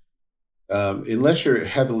magic, unless you're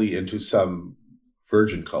heavily into some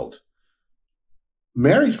virgin cult,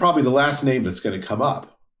 Mary's probably the last name that's going to come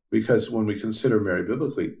up, because when we consider Mary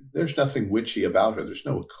biblically, there's nothing witchy about her. There's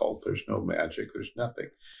no occult. There's no magic. There's nothing.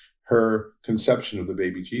 Her conception of the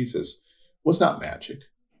baby Jesus was not magic.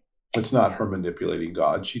 It's not her manipulating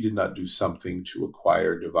God. She did not do something to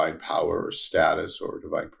acquire divine power or status or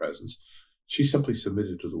divine presence. She simply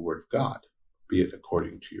submitted to the word of God, be it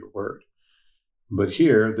according to your word. But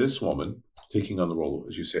here, this woman, taking on the role,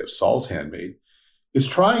 as you say, of Saul's handmaid, she's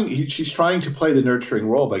trying to play the nurturing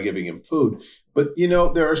role by giving him food. But,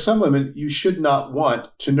 there are some women you should not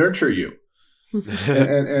want to nurture you.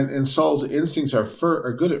 and Saul's instincts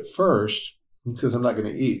are good at first. He says, I'm not going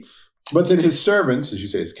to eat. But then his servants, as you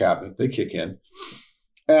say, his cabinet, they kick in.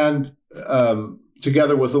 And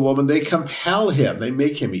together with the woman, they compel him. They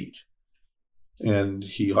make him eat. And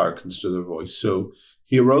he hearkens to their voice. So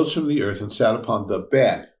he arose from the earth and sat upon the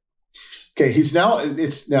bed. Okay,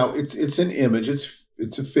 it's an image.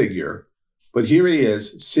 It's a figure. But here he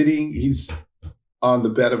is sitting. He's on the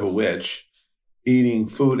bed of a witch, eating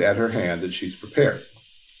food at her hand that she's prepared.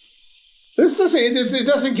 It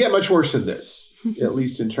doesn't get much worse than this, at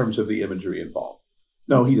least in terms of the imagery involved.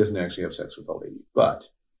 No, he doesn't actually have sex with the lady, but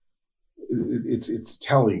it's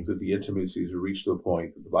telling that the intimacies have reached to the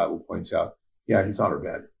point that the Bible points out, yeah, he's on her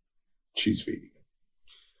bed. She's feeding him.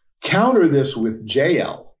 Counter this with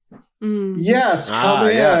Jael. Yes, come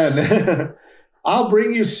in. Yes. I'll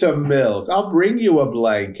bring you some milk. I'll bring you a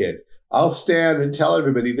blanket. I'll stand and tell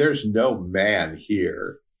everybody there's no man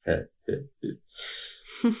here.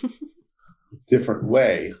 Different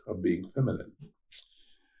way of being feminine.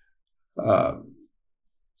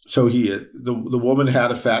 So the woman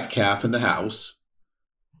had a fat calf in the house.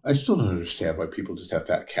 I still don't understand why people just have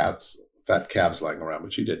fat calves lying around,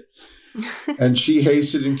 but she did. And she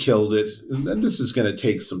hasted and killed it. And then this is going to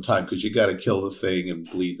take some time because you got to kill the thing and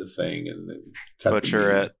bleed the thing and then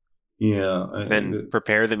butcher it. Yeah. Then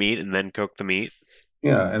prepare the meat and then cook the meat.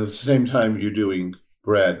 Yeah. And at the same time, you're doing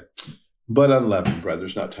bread, but unleavened bread.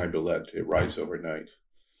 There's not time to let it rise overnight.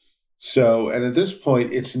 So, and at this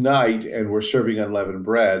point, it's night and we're serving unleavened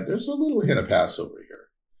bread. There's a little hint of Passover here,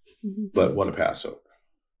 but what a Passover.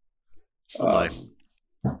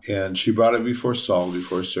 And she brought it before Saul,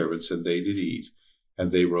 before his servants, and they did eat,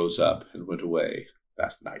 and they rose up and went away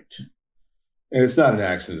that night. And it's not an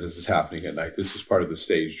accident this is happening at night. This is part of the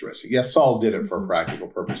stage dressing. Yes, Saul did it for a practical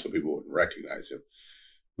purpose so people wouldn't recognize him.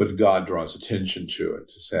 But God draws attention to it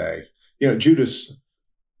to say, Judas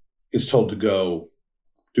is told to go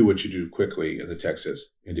do what you do quickly, and the text says,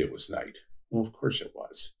 and it was night. Well, of course it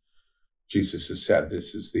was. Jesus has said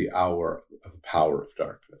this is the hour of the power of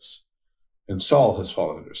darkness. And Saul has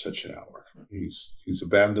fallen under such an hour. He's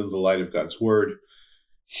abandoned the light of God's word.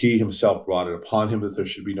 He himself brought it upon him that there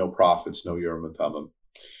should be no prophets, no Urim and Thummim,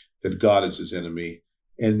 that God is his enemy.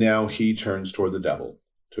 And now he turns toward the devil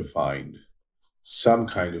to find some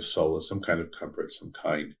kind of solace, some kind of comfort, some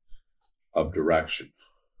kind of direction.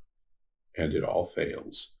 And it all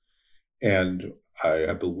fails. And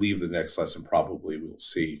I believe the next lesson probably we'll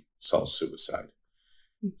see Saul's suicide.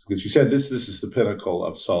 Because you said this is the pinnacle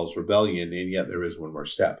of Saul's rebellion, and yet there is one more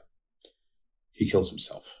step. He kills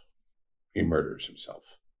himself. He murders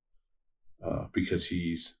himself. Because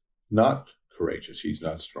he's not courageous. He's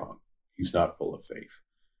not strong. He's not full of faith.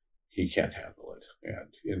 He can't handle it.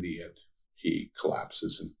 And in the end, he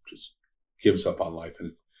collapses and just gives up on life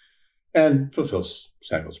and fulfills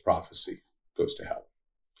Samuel's prophecy, goes to hell.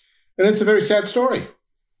 And it's a very sad story.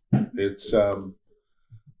 It's,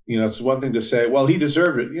 it's one thing to say, well, he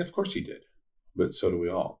deserved it. Yeah, of course he did. But so do we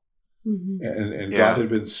all. Mm-hmm. And God had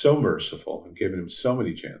been so merciful and given him so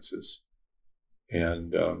many chances.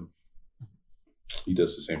 And he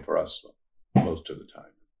does the same for us most of the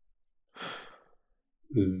time.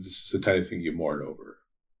 This is the kind of thing you mourn over.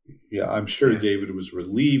 Yeah, I'm sure David was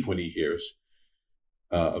relieved when he hears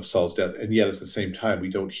of Saul's death. And yet at the same time, we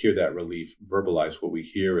don't hear that relief verbalized. What we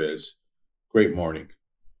hear is great mourning.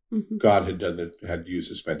 Mm-hmm. God had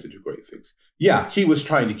used this man to do great things. Yeah, he was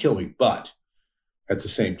trying to kill me, but at the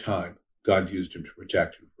same time, God used him to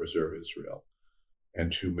protect and preserve Israel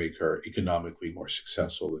and to make her economically more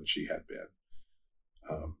successful than she had been.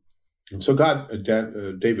 And so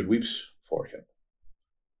David weeps for him.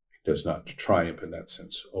 He does not triumph in that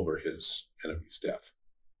sense over his enemy's death.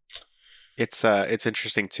 It's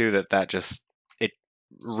interesting too that just it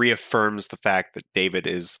reaffirms the fact that David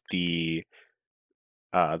is the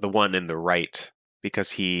one in the right,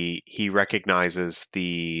 because he recognizes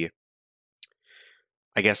I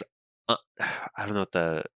guess I don't know what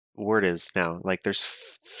the word is now. Like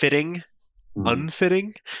there's unfitting,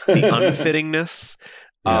 the unfittingness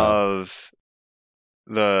of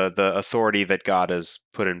the authority that God has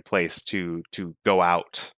put in place to go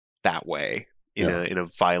out that way in a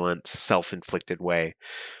violent, self-inflicted way.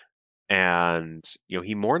 And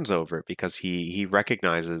he mourns over it because he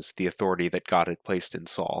recognizes the authority that God had placed in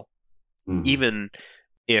Saul, even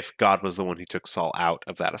if God was the one who took Saul out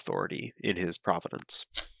of that authority in his providence.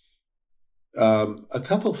 A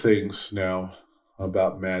couple things now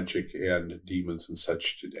about magic and demons and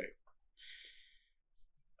such today.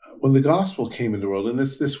 When the gospel came into the world, and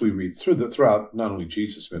this we read throughout not only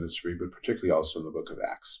Jesus' ministry, but particularly also in the book of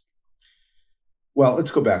Acts. Well,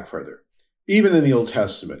 let's go back further. Even in the Old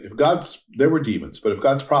Testament, there were demons, but if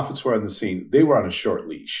God's prophets were on the scene, they were on a short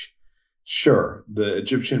leash. Sure, the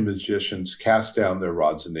Egyptian magicians cast down their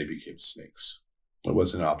rods and they became snakes. It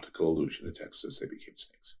was an optical illusion. The text says they became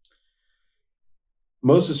snakes.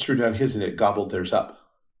 Moses threw down his net, gobbled theirs up.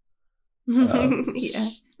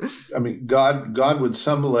 I mean, God would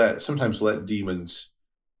sometimes let demons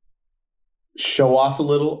show off a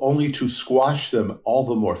little, only to squash them all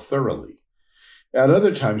the more thoroughly. At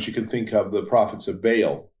other times, you can think of the prophets of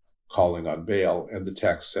Baal calling on Baal, and the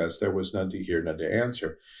text says there was none to hear, none to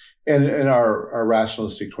answer. And in our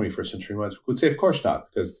rationalistic 21st century minds would say, of course not,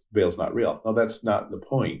 because Baal's not real. No, that's not the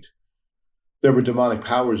point. There were demonic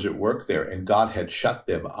powers at work there, and God had shut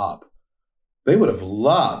them up. They would have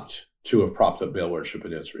loved to have propped up Baal worship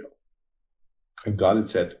in Israel. And God had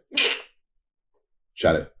said,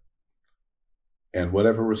 shut it. And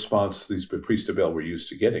whatever response these priests of Baal were used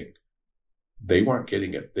to getting, they weren't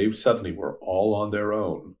getting it. They suddenly were all on their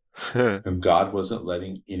own. And God wasn't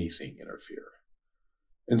letting anything interfere.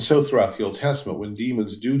 And so throughout the Old Testament, when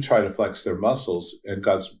demons do try to flex their muscles and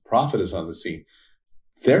God's prophet is on the scene,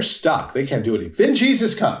 they're stuck. They can't do anything. Then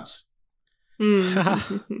Jesus comes.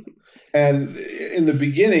 And in the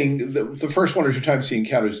beginning, the first one or two times he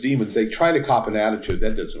encounters demons, they try to cop an attitude.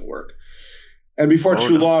 That doesn't work. And before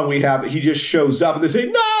too long, he just shows up and they say,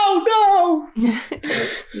 no,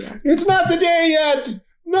 it's not the day yet.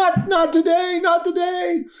 Not today, not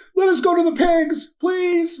today. Let us go to the pigs,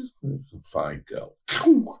 please. Fine, go.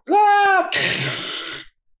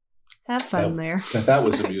 Have fun there. That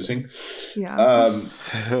was amusing. Yeah.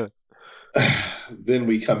 Then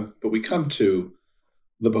we come to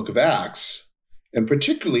the book of Acts, and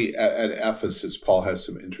particularly at Ephesus, Paul has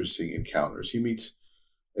some interesting encounters.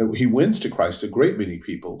 He wins to Christ a great many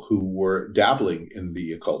people who were dabbling in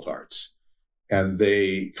the occult arts. And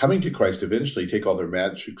they, coming to Christ, eventually take all their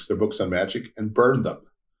books on magic, and burn them.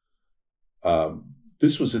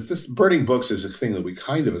 This burning books is a thing that we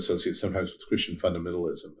kind of associate sometimes with Christian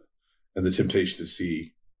fundamentalism. and the temptation to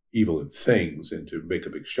see evil in things and to make a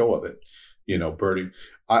big show of it, burning.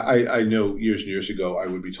 I know years and years ago, I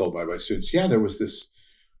would be told by my students, yeah, there was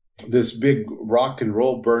this big rock and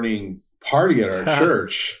roll burning party at our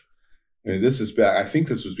church. And this is back, I think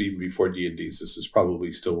this was even before D&Ds. This is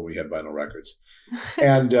probably still when we had vinyl records.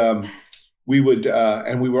 And we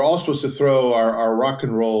were all supposed to throw our rock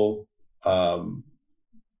and roll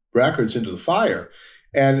records into the fire.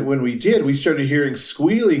 And when we did, we started hearing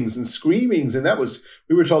squealings and screamings, and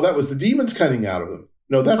we were told that was the demons coming out of them.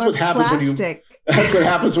 No, that's what happens that's what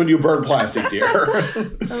happens when you burn plastic, dear.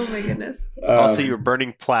 Oh my goodness. Also, you were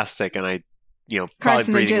burning plastic, and I,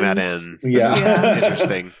 probably breathing that in. Yeah.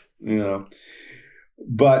 Interesting.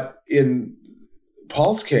 But in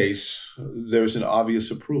Paul's case, there's an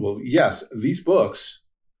obvious approval. Yes, these books,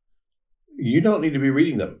 you don't need to be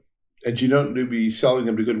reading them, and you don't need to be selling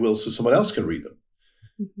them to Goodwill so someone else can read them.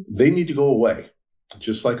 They need to go away,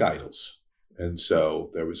 just like idols. And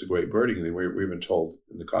so there was a great burning, and we were even told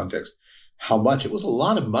in the context how much. It was a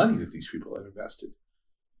lot of money that these people had invested.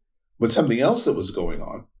 But something else that was going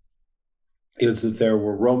on is that there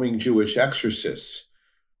were roaming Jewish exorcists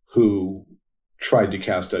who tried to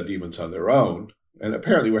cast out demons on their own, and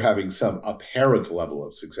apparently were having some apparent level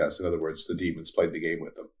of success. In other words, the demons played the game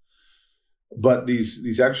with them. But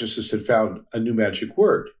these exorcists had found a new magic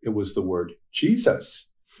word. It was the word Jesus,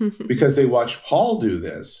 because they watched Paul do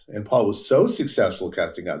this, and Paul was so successful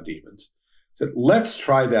casting out demons, said, let's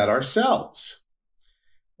try that ourselves.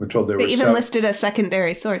 We're told they even listed a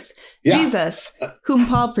secondary source. Yeah. Jesus, whom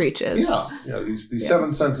Paul preaches. Yeah. These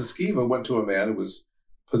 7 sons of Sceva went to a man who was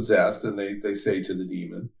possessed, and they say to the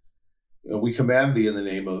demon, we command thee in the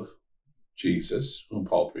name of Jesus, whom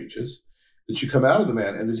Paul preaches, that you come out of the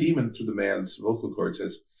man. And the demon, through the man's vocal cord,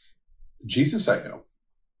 says, Jesus I know,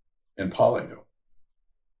 and Paul I know.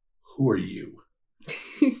 Who are you?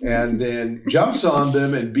 And then jumps on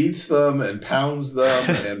them and beats them and pounds them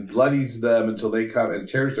and bloodies them until they come, and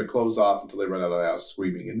tears their clothes off until they run out of the house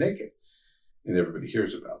screaming and naked. And everybody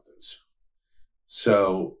hears about this.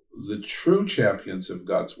 So the true champions of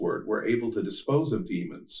God's word were able to dispose of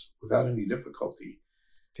demons without any difficulty.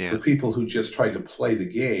 Yeah. The people who just tried to play the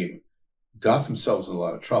game got themselves in a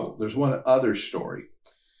lot of trouble. There's one other story.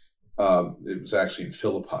 It was actually in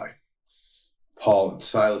Philippi. Paul and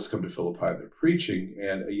Silas come to Philippi, and they're preaching,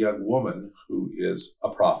 and a young woman who is a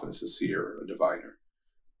prophetess, a seer, a diviner,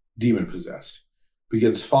 demon-possessed,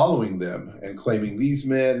 begins following them and claiming, these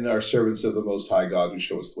men are servants of the Most High God who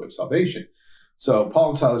show us the way of salvation. So Paul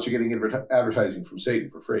and Silas are getting advertising from Satan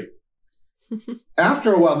for free.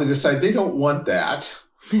 After a while, they decide they don't want that,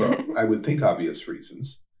 for, I would think, obvious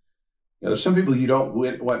reasons. There's some people you don't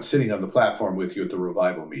want sitting on the platform with you at the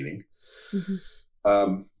revival meeting.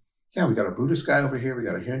 We got a Buddhist guy over here, we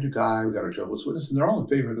got a Hindu guy, we got a Jehovah's Witness, and they're all in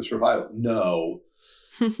favor of this revival. No.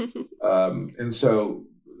 And so,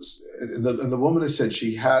 and the woman has said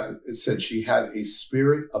she had a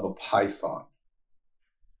spirit of a python.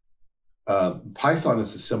 Python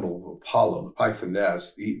is the symbol of Apollo. The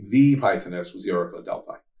Pythoness, the Pythoness was the Oracle of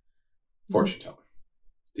Delphi, fortune teller,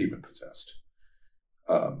 demon possessed.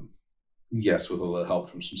 Yes, with a little help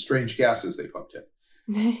from some strange gases they pumped in.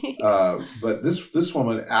 But this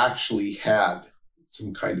woman actually had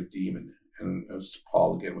some kind of demon, and as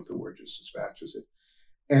Paul again with the word just dispatches it,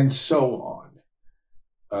 and so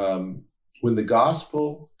on. When the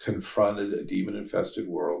gospel confronted a demon-infested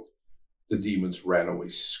world, the demons ran away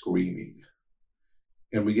screaming,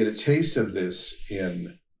 and we get a taste of this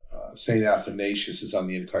in Saint Athanasius is on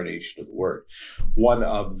the incarnation of the Word. One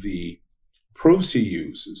of the proofs he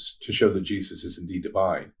uses to show that Jesus is indeed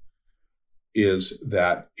divine is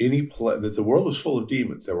that that the world was full of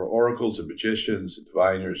demons. There were oracles and magicians and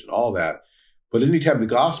diviners and all that. But anytime the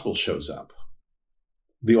gospel shows up,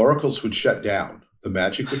 the oracles would shut down, the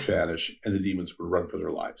magic would vanish, and the demons would run for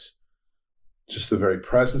their lives. Just the very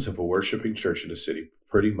presence of a worshiping church in a city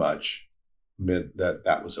pretty much meant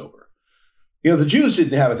that was over. The Jews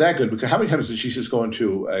didn't have it that good, because how many times did Jesus go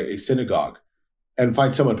into a synagogue and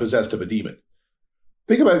find someone possessed of a demon?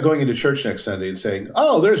 Think about going into church next Sunday and saying,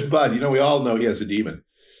 oh, there's Bud. We all know he has a demon.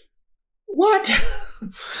 What?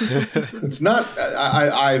 It's not.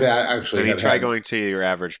 I've actually. Try going to your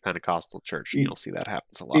average Pentecostal church, and you'll see that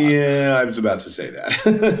happens a lot. Yeah, I was about to say that.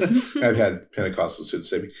 I've had Pentecostal students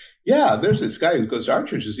say to me, yeah, there's this guy who goes to our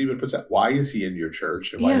church is demon possessed. Why is he in your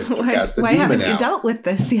church? And why haven't you dealt with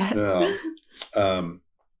this yet? And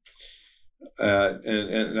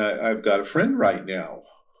I've got a friend right now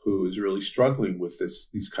who is really struggling with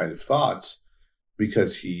these kind of thoughts,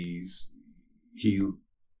 because he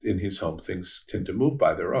in his home things tend to move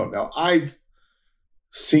by their own. Now, I've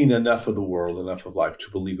seen enough of the world, enough of life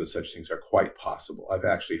to believe that such things are quite possible. I've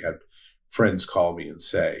actually had friends call me and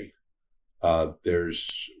say,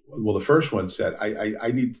 the first one said,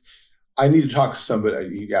 I need to talk to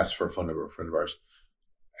somebody. He asked for a phone number of a friend of ours.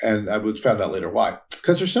 And I found out later why.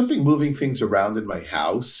 Because there's something moving things around in my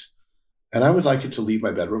house, and I would like it to leave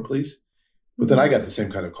my bedroom, please. But then I got the same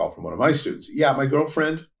kind of call from one of my students. Yeah, my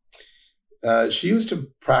girlfriend, she used to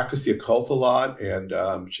practice the occult a lot,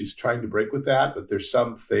 and she's trying to break with that, but there's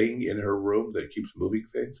something in her room that keeps moving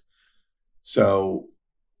things. So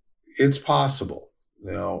it's possible,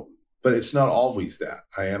 but it's not always that.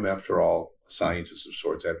 I am, after all, a scientist of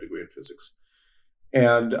sorts. I have a degree in physics.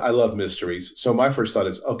 And I love mysteries. So my first thought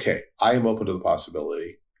is, okay, I am open to the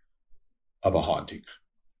possibility of a haunting,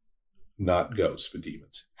 not ghosts, but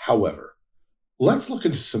demons. However, let's look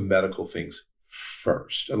into some medical things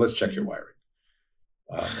first, and let's check your wiring.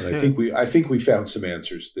 And I think we found some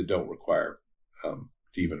answers that don't require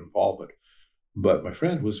demon involvement. But my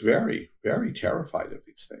friend was very, very terrified of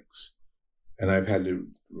these things. And I've had to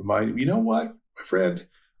remind him, you know what, my friend,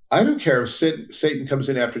 I don't care if Satan comes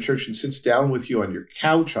in after church and sits down with you on your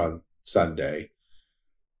couch on Sunday.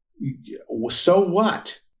 So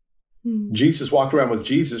what? Jesus walked around with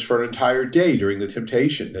Jesus for an entire day during the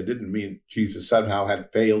temptation. That didn't mean Jesus somehow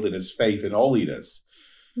had failed in his faith in holiness.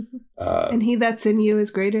 And he that's in you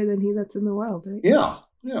is greater than he that's in the world, right? Yeah.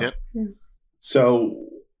 Yep. So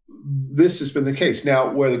this has been the case.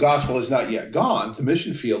 Now, where the gospel is not yet gone, the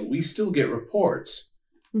mission field, we still get reports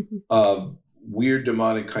of weird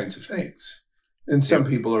demonic kinds of things. And some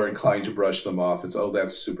people are inclined to brush them off as, oh,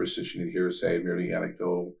 that's superstition and hearsay, merely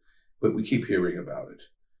anecdotal. But we keep hearing about it.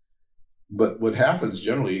 But what happens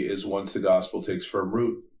generally is once the gospel takes firm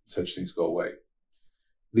root, such things go away.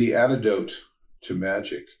 The antidote to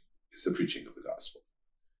magic is the preaching of the gospel.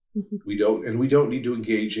 We don't need to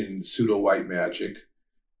engage in pseudo white magic.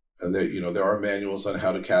 And there are manuals on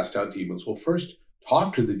how to cast out demons. Well, first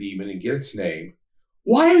talk to the demon and get its name.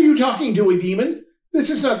 Why are you talking to a demon? This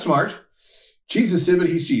is not smart. Jesus did, but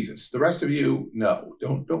he's Jesus. The rest of you, no,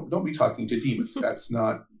 don't be talking to demons. That's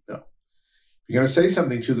not, no. If you're going to say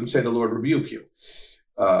something to them, say the Lord rebuke you.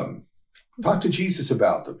 Talk to Jesus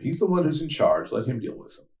about them. He's the one who's in charge. Let him deal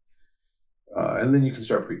with them. And then you can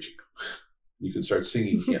start preaching. You can start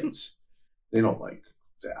singing hymns. They don't like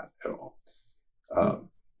that at all.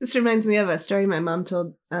 This reminds me of a story my mom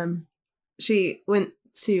told. She went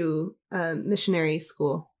to missionary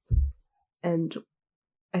school, and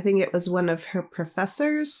I think it was one of her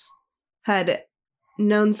professors had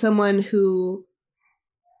known someone who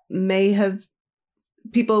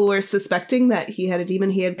people were suspecting that he had a demon.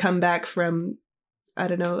 He had come back from, I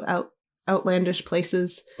don't know, outlandish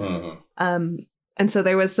places. And so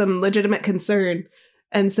there was some legitimate concern.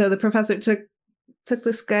 And so the professor took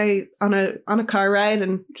this guy on a car ride,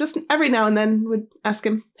 and just every now and then would ask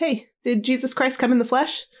him, hey, did Jesus Christ come in the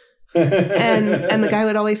flesh? and the guy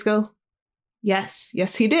would always go, yes,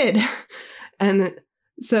 he did. And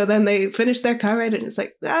so then they finished their car ride, and it's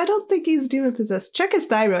like, I don't think he's demon possessed. Check his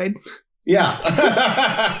thyroid. Yeah.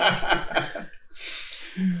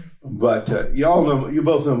 But you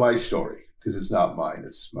both know my story, because it's not mine.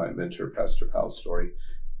 It's my mentor, Pastor Powell's story.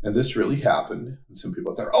 And this really happened. And some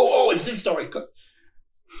people thought, it's this story.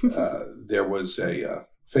 There was a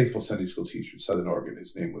faithful Sunday school teacher in Southern Oregon.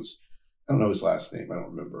 His name was, I don't know his last name. I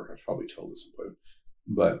don't remember. I've probably told this about him.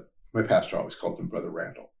 But my pastor always called him Brother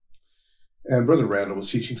Randall. And Brother Randall was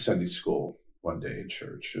teaching Sunday school one day in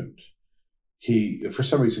church. And he, for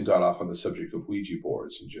some reason, got off on the subject of Ouija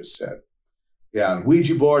boards and just said, yeah, and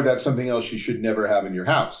Ouija board, that's something else you should never have in your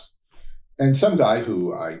house. And some guy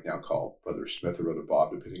who I now call Brother Smith or Brother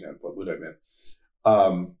Bob, depending on what I meant,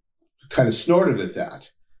 kind of snorted at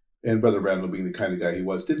that. And Brother Randall, being the kind of guy he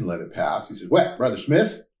was, didn't let it pass. He said, "What, Brother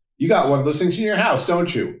Smith? You got one of those things in your house,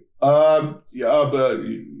 don't you?" Yeah, but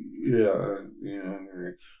yeah.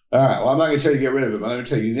 All right. Well, I'm not going to tell you to get rid of it, but I'm going to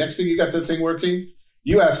tell you, next thing you got that thing working,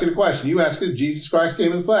 you ask it a question. You ask it, Jesus Christ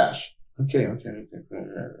came in the flesh. Okay.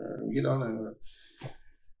 You don't.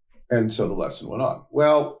 And so the lesson went on.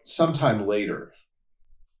 Well, sometime later,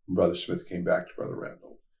 Brother Smith came back to Brother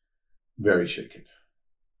Randall, very shaken.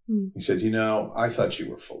 He said, I thought you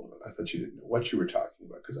were full of it. I thought you didn't know what you were talking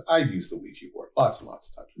about, because I'd used the Ouija board lots and lots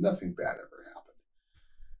of times. Nothing bad ever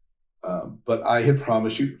happened. But I had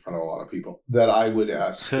promised you in front of a lot of people that I would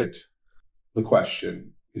ask it the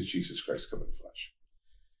question, is Jesus Christ come in the flesh?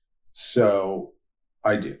 So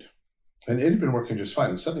I did. And it had been working just fine.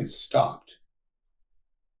 And suddenly it stopped.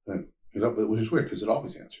 And, which is weird, because it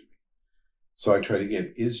always answered me. So I tried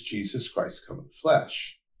again, is Jesus Christ come in the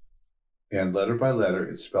flesh? And letter by letter,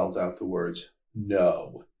 it spelled out the words,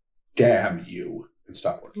 no, damn you. and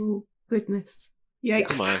stop working. Oh, goodness.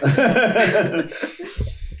 Yikes.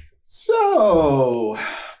 So,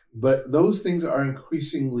 but those things are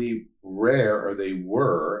increasingly rare, or they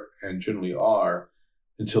were, and generally are,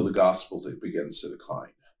 until the gospel begins to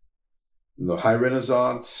decline. In the High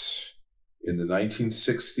Renaissance, in the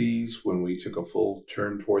 1960s, when we took a full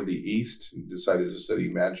turn toward the East and decided to study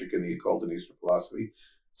magic and the occult and Eastern philosophy,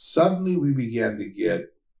 suddenly we began to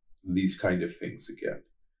get these kind of things again.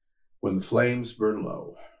 When the flames burn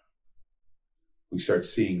low, we start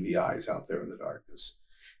seeing the eyes out there in the darkness.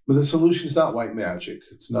 But the solution is not white magic.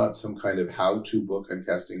 It's not some kind of how-to book on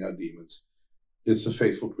casting out demons. It's the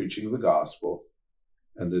faithful preaching of the gospel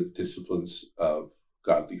and the disciplines of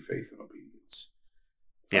godly faith and obedience.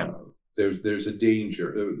 Yeah. There's a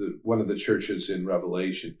danger. One of the churches in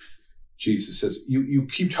Revelation, Jesus says, you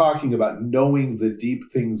keep talking about knowing the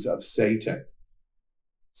deep things of Satan.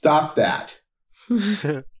 Stop that.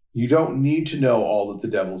 You don't need to know all that the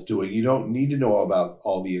devil's doing. You don't need to know about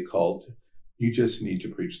all the occult. You just need to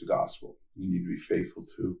preach the gospel. You need to be faithful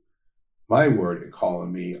to my word and call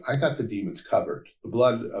on me. I got the demons covered. The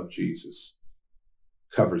blood of Jesus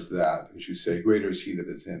covers that. As you say, greater is he that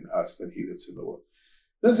is in us than he that's in the world.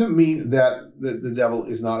 Doesn't mean that the devil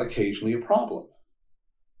is not occasionally a problem.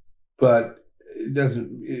 But it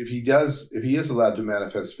doesn't, if he is allowed to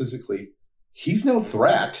manifest physically, he's no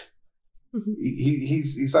threat. Mm-hmm.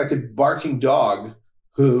 He's like a barking dog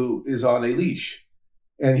who is on a leash.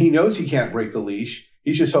 And he knows he can't break the leash.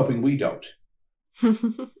 He's just hoping we don't.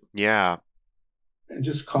 Yeah. And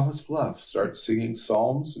just call his bluff. Start singing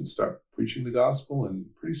psalms and start preaching the gospel, and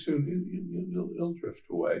pretty soon he'll drift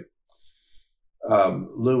away.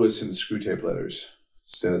 Lewis in the Screwtape Letters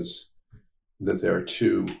says that there are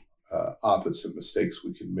two opposite mistakes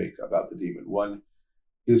we can make about the demon. One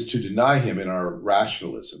is to deny him in our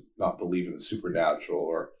rationalism, not believe in the supernatural,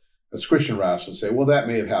 or as Christian rationalists say, well, that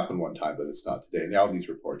may have happened one time, but it's not today. Now these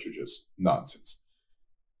reports are just nonsense.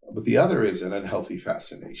 But the other is an unhealthy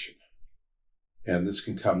fascination. And this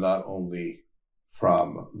can come not only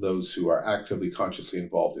from those who are actively, consciously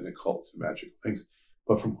involved in occult and magical things,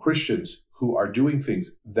 but from Christians who are doing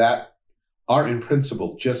things that are in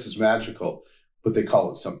principle just as magical, but they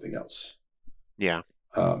call it something else. Yeah.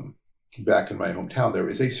 Back in my hometown, there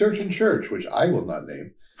is a certain church, which I will not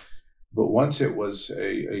name, but once it was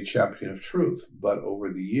a champion of truth, but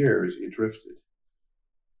over the years it drifted.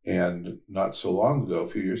 And not so long ago, a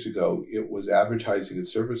few years ago, it was advertising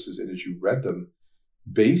its services, and as you read them,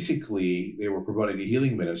 basically they were promoting a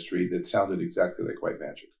healing ministry that sounded exactly like white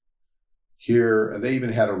magic. Here, and they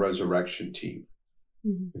even had a resurrection team.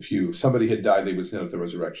 Mm-hmm. If somebody had died, they would send up the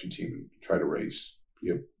resurrection team and try to raise.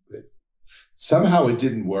 Somehow it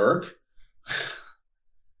didn't work,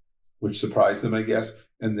 which surprised them, I guess.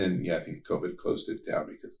 And then, I think COVID closed it down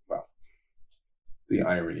because, well, the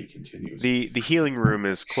irony continues. The healing room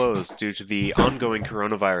is closed due to the ongoing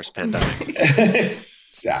coronavirus pandemic.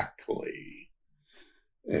 Exactly.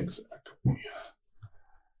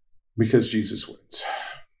 Because Jesus wins.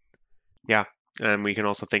 Yeah, and we can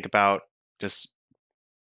also think about just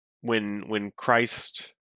when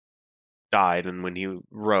Christ died and when he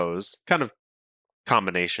rose, kind of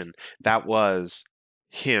combination, that was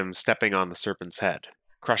him stepping on the serpent's head,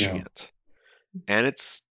 crushing it. And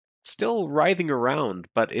it's still writhing around,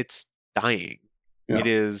 but it's dying. Yeah. It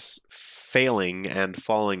is failing and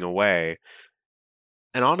falling away.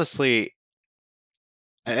 And honestly,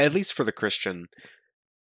 at least for the Christian,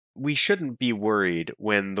 we shouldn't be worried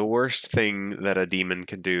when the worst thing that a demon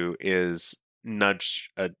can do is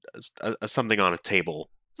nudge something on a table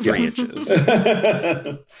 3 inches.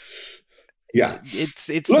 Yeah.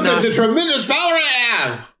 It's Look not... at the tremendous power I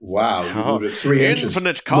have! Wow, you moved it 3 inches.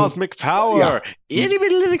 Infinite cosmic power! Itty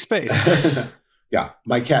bitty living space. Yeah,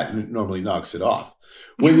 my cat normally knocks it off.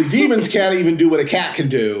 When the demons can't even do what a cat can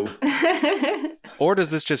do. Or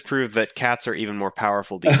does this just prove that cats are even more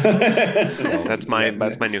powerful demons? Well, that's my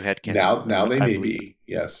new headcanon. Now they may be.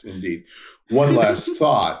 Yes, indeed. One last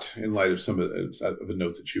thought in light of some of a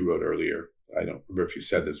note that you wrote earlier. I don't remember if you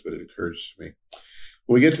said this, but it occurs to me.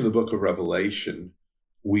 When we get to the book of Revelation,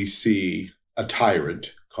 we see a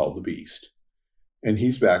tyrant called the beast, and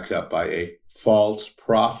he's backed up by a false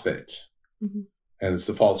prophet. Mm-hmm. And it's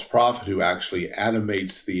the false prophet who actually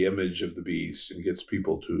animates the image of the beast and gets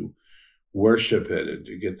people to worship it and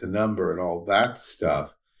to get the number and all that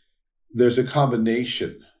stuff. There's a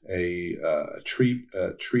combination, a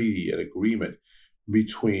treaty, an agreement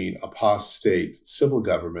between apostate civil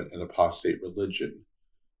government and apostate religion.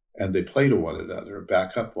 And they play to one another,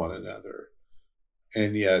 back up one another.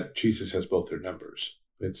 And yet Jesus has both their numbers.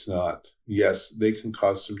 It's not, yes, they can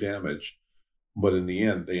cause some damage, but in the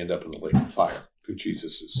end, they end up in the lake of fire. who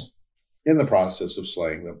Jesus is in the process of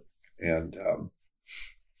slaying them. And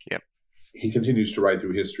Yep. he continues to ride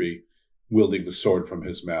through history, wielding the sword from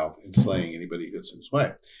his mouth and slaying anybody who gets in his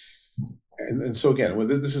way. And so again,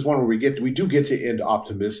 this is one where we do get to end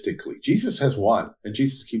optimistically. Jesus has won, and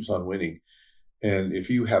Jesus keeps on winning. And if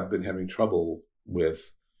you have been having trouble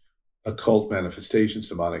with occult manifestations,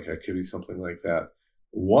 demonic activity, something like that,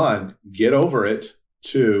 1, get over it.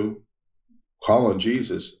 2, call on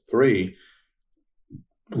Jesus. 3,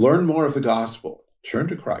 learn more of the gospel. Turn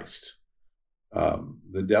to Christ.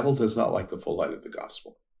 The devil does not like the full light of the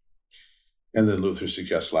gospel. And then Luther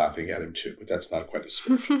suggests laughing at him too, but that's not quite as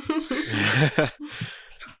spiritual.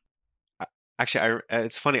 Actually,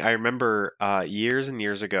 it's funny. I remember years and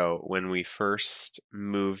years ago when we first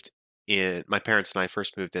moved in, my parents and I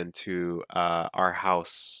first moved into our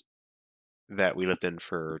house that we lived in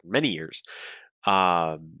for many years.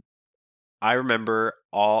 I remember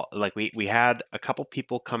we had a couple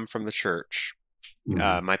people come from the church.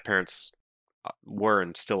 My parents were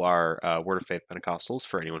and still are Word of Faith Pentecostals,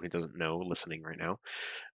 for anyone who doesn't know listening right now.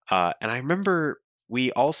 And I remember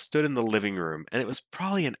we all stood in the living room, and it was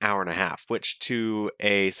probably an hour and a half, which to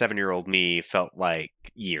a 7-year-old me felt like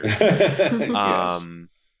years. Yes.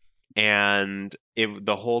 And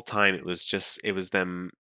the whole time it was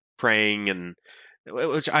them praying, and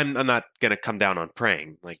which I'm not gonna come down on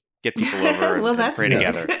praying. Like, get people over and, Well, and that's pray good.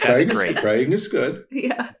 together. That's great. Praying is good.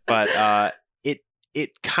 Yeah. But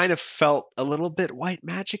it kind of felt a little bit white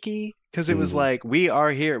magic-y, because it was like, we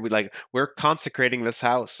are here, we're consecrating this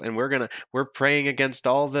house, and we're praying against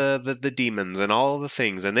all the demons and all the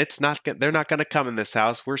things, and they're not gonna come in this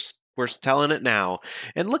house. We're telling it now.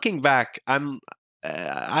 And looking back,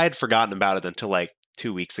 I had forgotten about it until like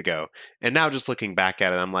 2 weeks ago, and now just looking back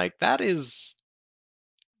at it, I'm like, that is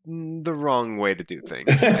the wrong way to do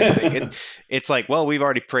things. I think it's like, well, we've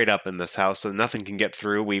already prayed up in this house, so nothing can get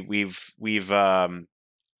through. We've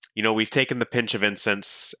taken the pinch of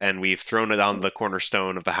incense and we've thrown it on the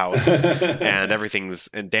cornerstone of the house, and everything's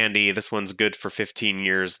dandy. This one's good for 15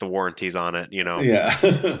 years. The warranty's on it. Yeah.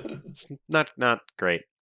 It's not great.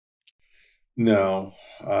 No,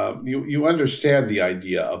 you understand the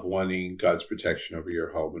idea of wanting God's protection over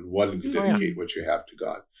your home and wanting to dedicate what you have to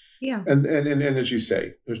God. Yeah. And as you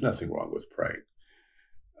say, there's nothing wrong with praying.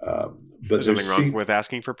 But there's nothing wrong with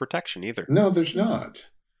asking for protection either. No, there's not.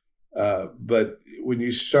 But when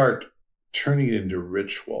you start turning it into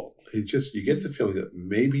ritual, you get the feeling that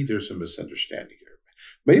maybe there's a misunderstanding here.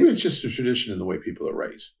 Maybe it's just a tradition in the way people are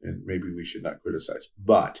raised, and maybe we should not criticize.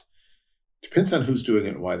 But it depends on who's doing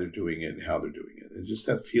it and why they're doing it and how they're doing it. And just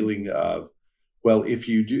that feeling of, well, if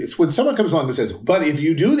you do, it's when someone comes along and says, but if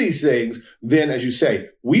you do these things, then, as you say,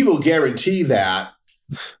 we will guarantee that.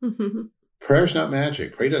 Prayer's not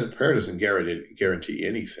magic. Prayer doesn't guarantee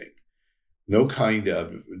anything. No kind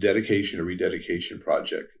of dedication or rededication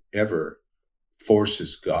project ever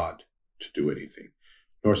forces God to do anything,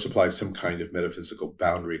 nor supplies some kind of metaphysical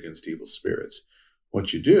boundary against evil spirits.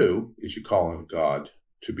 What you do is you call on God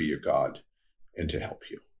to be your God and to help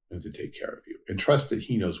you and to take care of you, and trust that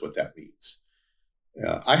he knows what that means.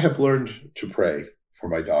 I have learned to pray for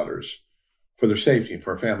my daughters, for their safety and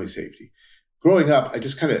for our family safety. Growing up, I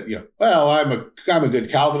just kind of, well, I'm a good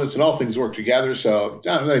Calvinist and all things work together, so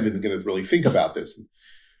I'm not even going to really think about this.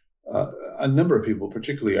 A number of people,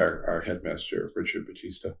 particularly our headmaster, Richard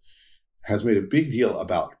Batista, has made a big deal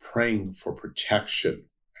about praying for protection,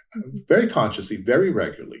 very consciously, very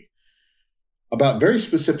regularly, about very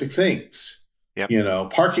specific things.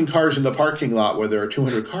 Yep. Parking cars in the parking lot where there are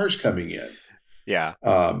 200 cars coming in. Yeah.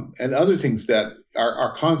 And other things that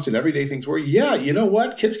are constant everyday things where, you know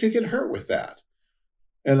what? Kids could get hurt with that.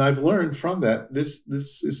 And I've learned from that,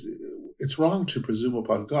 it's wrong to presume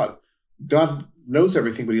upon God. God knows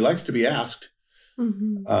everything, but he likes to be asked.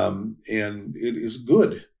 And it is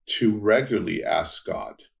good to regularly ask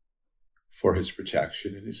God for his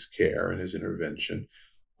protection and his care and his intervention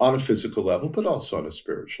on a physical level, but also on a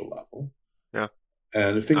spiritual level. Yeah.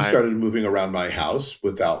 And if things started moving around my house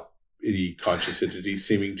without any conscious entity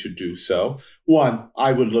seeming to do so, 1,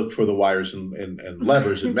 I would look for the wires and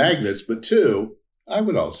levers and magnets, but 2, I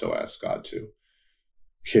would also ask God to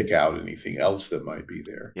kick out anything else that might be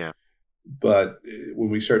there. Yeah. But when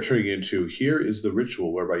we start turning into, here is the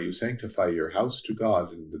ritual whereby you sanctify your house to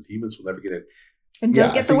God and the demons will never get in. And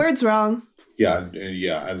don't get the words wrong. Yeah.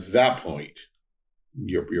 At that point,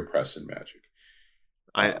 you're pressing magic.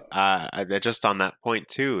 I just on that point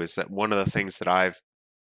too, is that one of the things that I've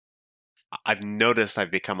noticed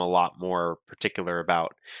I've become a lot more particular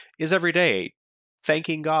about is every day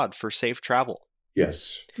thanking God for safe travel.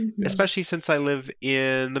 Yes. Especially since I live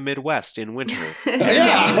in the Midwest in winter.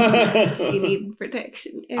 Yeah. You need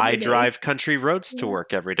protection. I every day. drive country roads to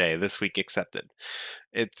work every day, this week accepted.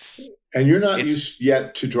 And you're not used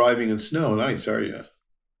yet to driving in snow and ice, are you?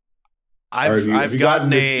 I've you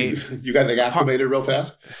gotten you gotten acclimated real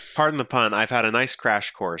fast? Pardon the pun. I've had a nice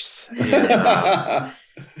crash course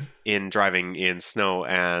in driving in snow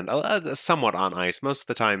and somewhat on ice. Most of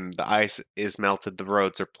the time, the ice is melted. The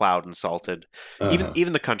roads are plowed and salted.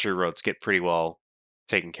 Even the country roads get pretty well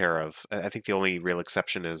taken care of. I think the only real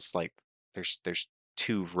exception is like there's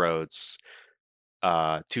two roads,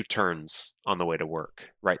 two turns on the way to work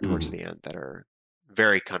right towards the end that are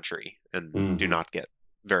very country and do not get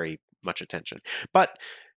very much attention. But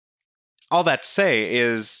all that to say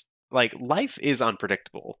is, like, life is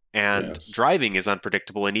unpredictable and driving is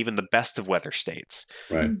unpredictable in even the best of weather states.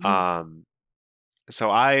 Right. So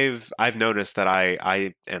I've noticed that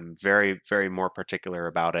I am very, very more particular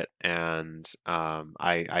about it, and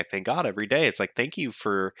I thank God every day. It's like, thank you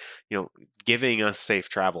for, giving us safe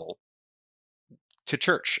travel to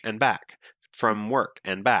church and back, from work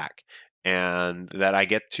and back, and that I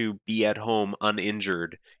get to be at home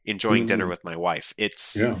uninjured, enjoying dinner with my wife.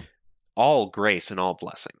 It's all grace and all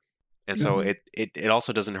blessing. And so it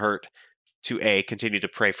also doesn't hurt to continue to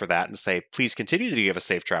pray for that and say, please continue to give us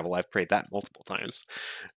safe travel. I've prayed that multiple times.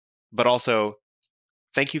 But also,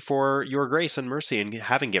 thank you for your grace and mercy in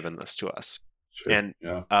having given this to us. Sure.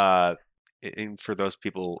 And for those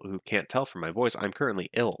people who can't tell from my voice, I'm currently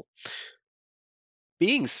ill.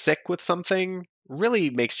 Being sick with something really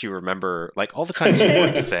makes you remember, like, all the times you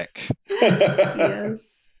weren't sick.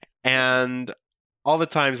 Yes. And all the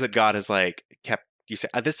times that God has, like, kept you say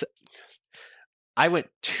this. I went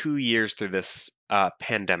 2 years through this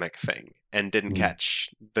pandemic thing and didn't catch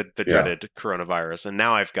the dreaded coronavirus, and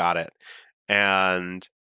now I've got it. And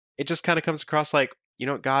it just kind of comes across like,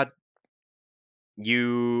 God,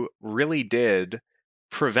 you really did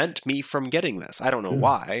prevent me from getting this. I don't know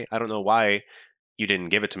why. I don't know why you didn't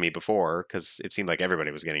give it to me before, because it seemed like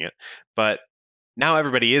everybody was getting it. But now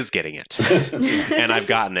everybody is getting it, and I've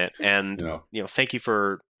gotten it. And thank you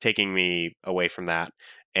for taking me away from that,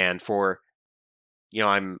 and for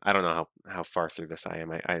I don't know how far through this I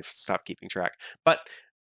am. I've stopped keeping track, but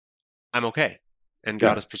I'm okay. And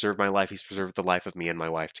God has preserved my life. He's preserved the life of me and my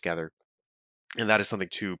wife together, and that is something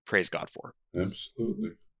to praise God for.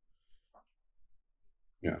 Absolutely.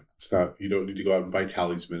 Yeah, it's not. You don't need to go out and buy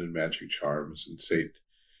talisman and magic charms and Saint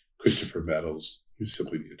Christopher medals. You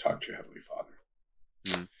simply need to talk to your Heavenly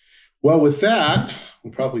Father. Well, with that, we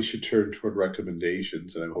probably should turn toward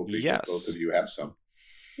recommendations, and I'm hoping that both of you have some.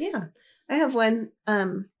 Yeah, I have one. I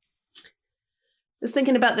was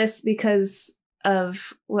thinking about this because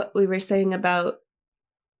of what we were saying about,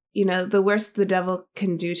 the worst the devil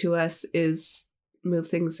can do to us is move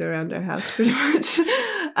things around our house, pretty much.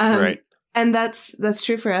 Right. And that's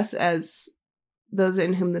true for us as those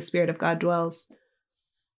in whom the Spirit of God dwells.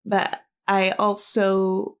 But I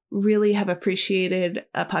also really have appreciated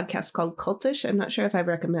a podcast called Cultish. I'm not sure if I've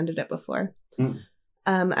recommended it before.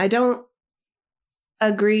 I don't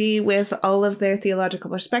agree with all of their theological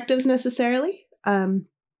perspectives necessarily,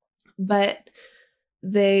 but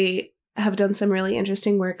they have done some really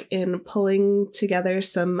interesting work in pulling together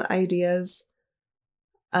some ideas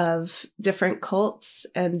of different cults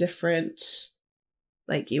and different,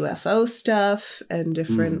 like, UFO stuff and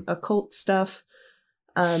different occult stuff,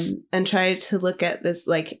 and try to look at this,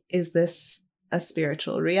 like, is this a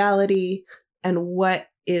spiritual reality, and what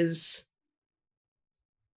is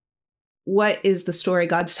the story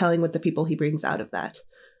God's telling with the people he brings out of that.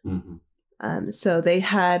 So they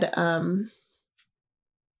had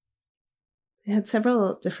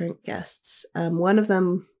several different guests. One of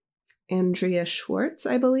them, Andrea Schwartz,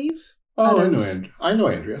 I believe. Oh, I know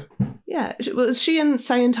Andrea. Yeah. Was she in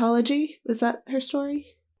Scientology? Was that her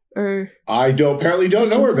story? Or I apparently don't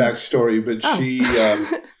know her backstory, but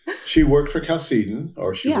she worked for Chalcedon,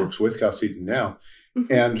 or she works with Chalcedon now.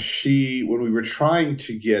 And when we were trying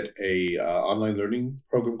to get a online learning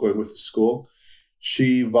program going with the school,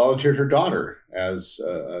 she volunteered her daughter as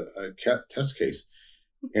a test case.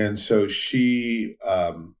 And so she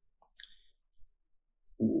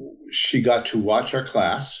got to watch our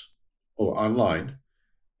class online,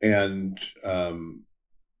 and and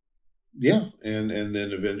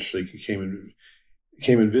then eventually came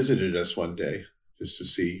and visited us one day just to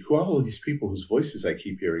see who are all these people whose voices I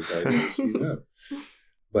keep hearing, but I never see them.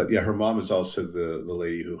 But her mom is also the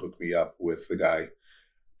lady who hooked me up with the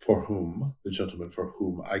gentleman for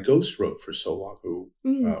whom I ghost wrote for so long, who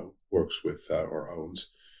works with or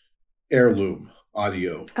owns Heirloom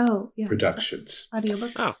Audio Productions.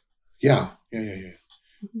 Audiobooks. Oh. Yeah.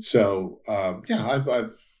 So I've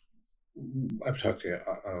talked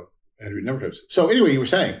to Andrew a number of times. So anyway, you were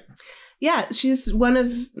saying. Yeah, she's one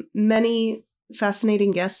of many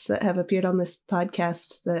fascinating guests that have appeared on this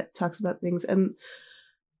podcast that talks about things. And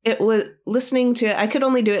it was listening to it, I could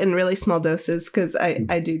only do it in really small doses because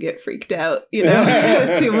I do get freaked out,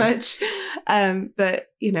 too much. But,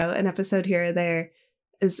 an episode here or there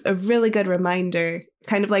is a really good reminder,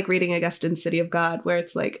 kind of like reading Augustine's City of God, where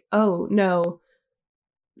it's like, oh, no,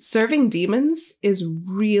 serving demons is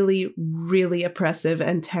really, really oppressive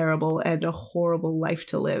and terrible and a horrible life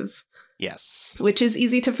to live. Yes. Which is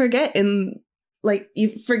easy to forget you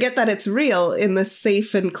forget that it's real in this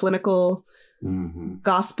safe and clinical,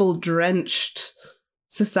 gospel-drenched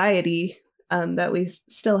society that we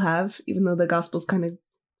still have, even though the gospel's kind of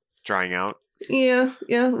drying out. Yeah.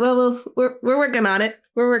 Well, we're working on it.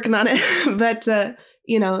 But,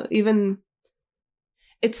 even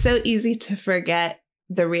it's so easy to forget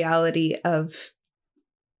the reality of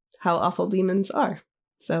how awful demons are.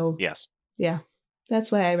 So, yes. Yeah,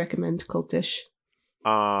 that's why I recommend Cultish.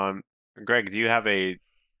 Greg, do you have a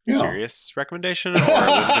serious recommendation or a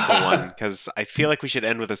whimsical one? Because I feel like we should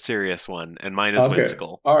end with a serious one, and mine is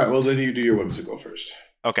whimsical. All right, well, then you do your whimsical first.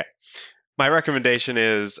 Okay. My recommendation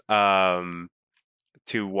is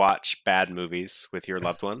to watch bad movies with your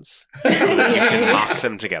loved ones so that you can mock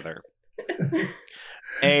them together.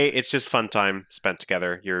 A, it's just fun time spent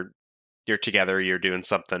together. You're together, you're doing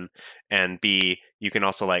something. And B, you can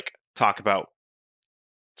also talk about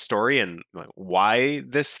story and why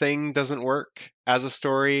this thing doesn't work as a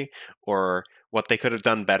story or what they could have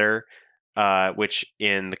done better, which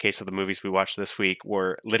in the case of the movies we watched this week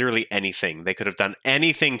were literally anything. They could have done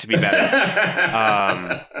anything to be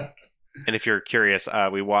better. And if you're curious,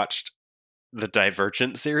 we watched the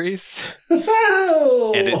Divergent series.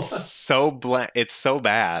 And it's so it's so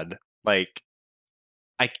bad. I'm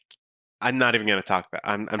not even going to talk about it.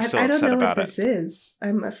 I'm so upset about it. I don't know what this is.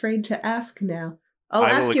 I'm afraid to ask now.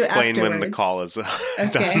 I will explain when the call is done.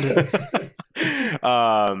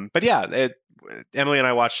 But yeah, Emily and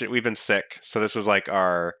I watched it. We've been sick. So this was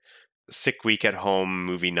our sick week at home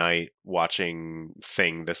movie night watching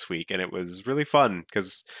thing this week. And it was really fun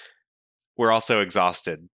because we're also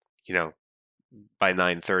exhausted, by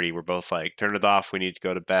 9:30, we're both turn it off. We need to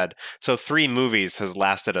go to bed. So 3 movies has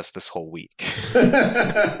lasted us this whole week. So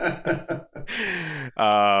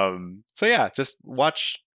yeah, just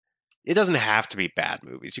watch. It doesn't have to be bad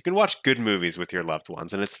movies. You can watch good movies with your loved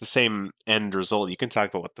ones, and it's the same end result. You can talk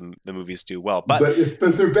about what the movies do well, but if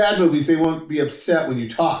they're bad movies, they won't be upset when you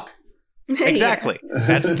talk. Exactly.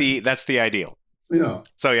 That's the ideal. Yeah.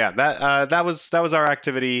 So yeah, that was our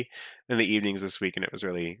activity in the evenings this week, and it was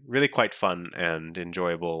really, really quite fun and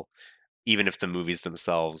enjoyable, even if the movies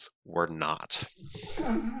themselves were not.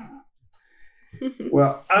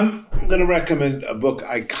 Well, I'm going to recommend a book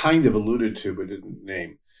I kind of alluded to but didn't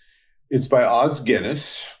name. It's by Os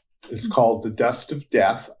Guinness. It's called The Dust of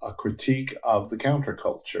Death, A Critique of the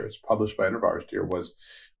Counterculture. It's published by InterVarsity. It was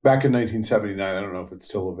back in 1979. I don't know if it's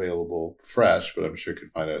still available fresh, but I'm sure you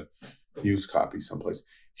could find a used copy someplace.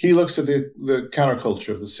 He looks at the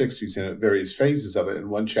counterculture of the 60s and at various phases of it. And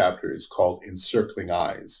one chapter is called Encircling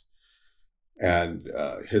Eyes. And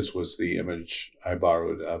his was the image I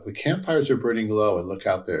borrowed of the campfires are burning low and look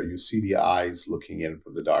out there. You see the eyes looking in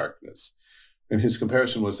from the darkness. And his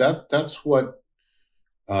comparison was that's what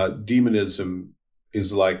demonism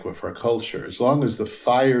is like with our culture. As long as the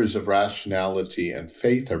fires of rationality and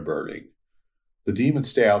faith are burning, the demons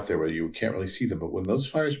stay out there where you can't really see them. But when those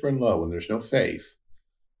fires burn low, when there's no faith,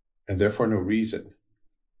 and therefore no reason,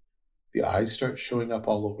 the eyes start showing up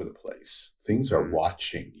all over the place. Things are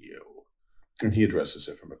watching you. And he addresses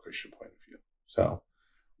it from a Christian point of view. So,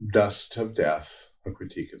 Dust of Death, A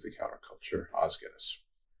Critique of the Counterculture, Os Guinness.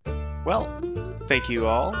 Well, thank you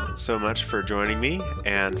all so much for joining me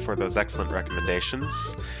and for those excellent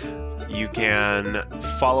recommendations. You can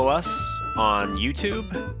follow us on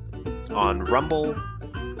YouTube, on Rumble.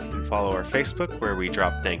 You can follow our Facebook where we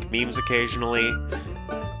drop dank memes occasionally.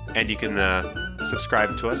 And you can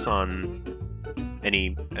subscribe to us on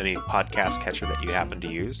any podcast catcher that you happen to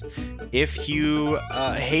use. If you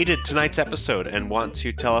hated tonight's episode and want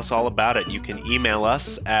to tell us all about it, you can email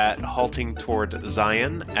us at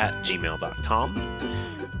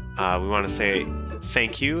haltingtowardzion@gmail.com. We want to say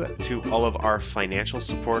thank you to all of our financial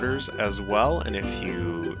supporters as well. And if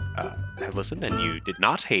you have listened and you did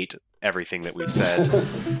not hate everything that we've said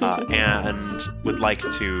and would like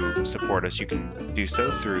to support us, you can do so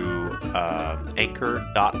through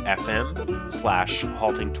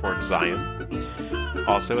anchor.fm/haltingtowardzion.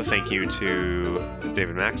 Also, a thank you to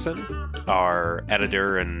David Maxon, our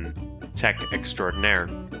editor and tech extraordinaire.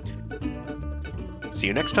 See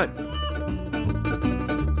you next time.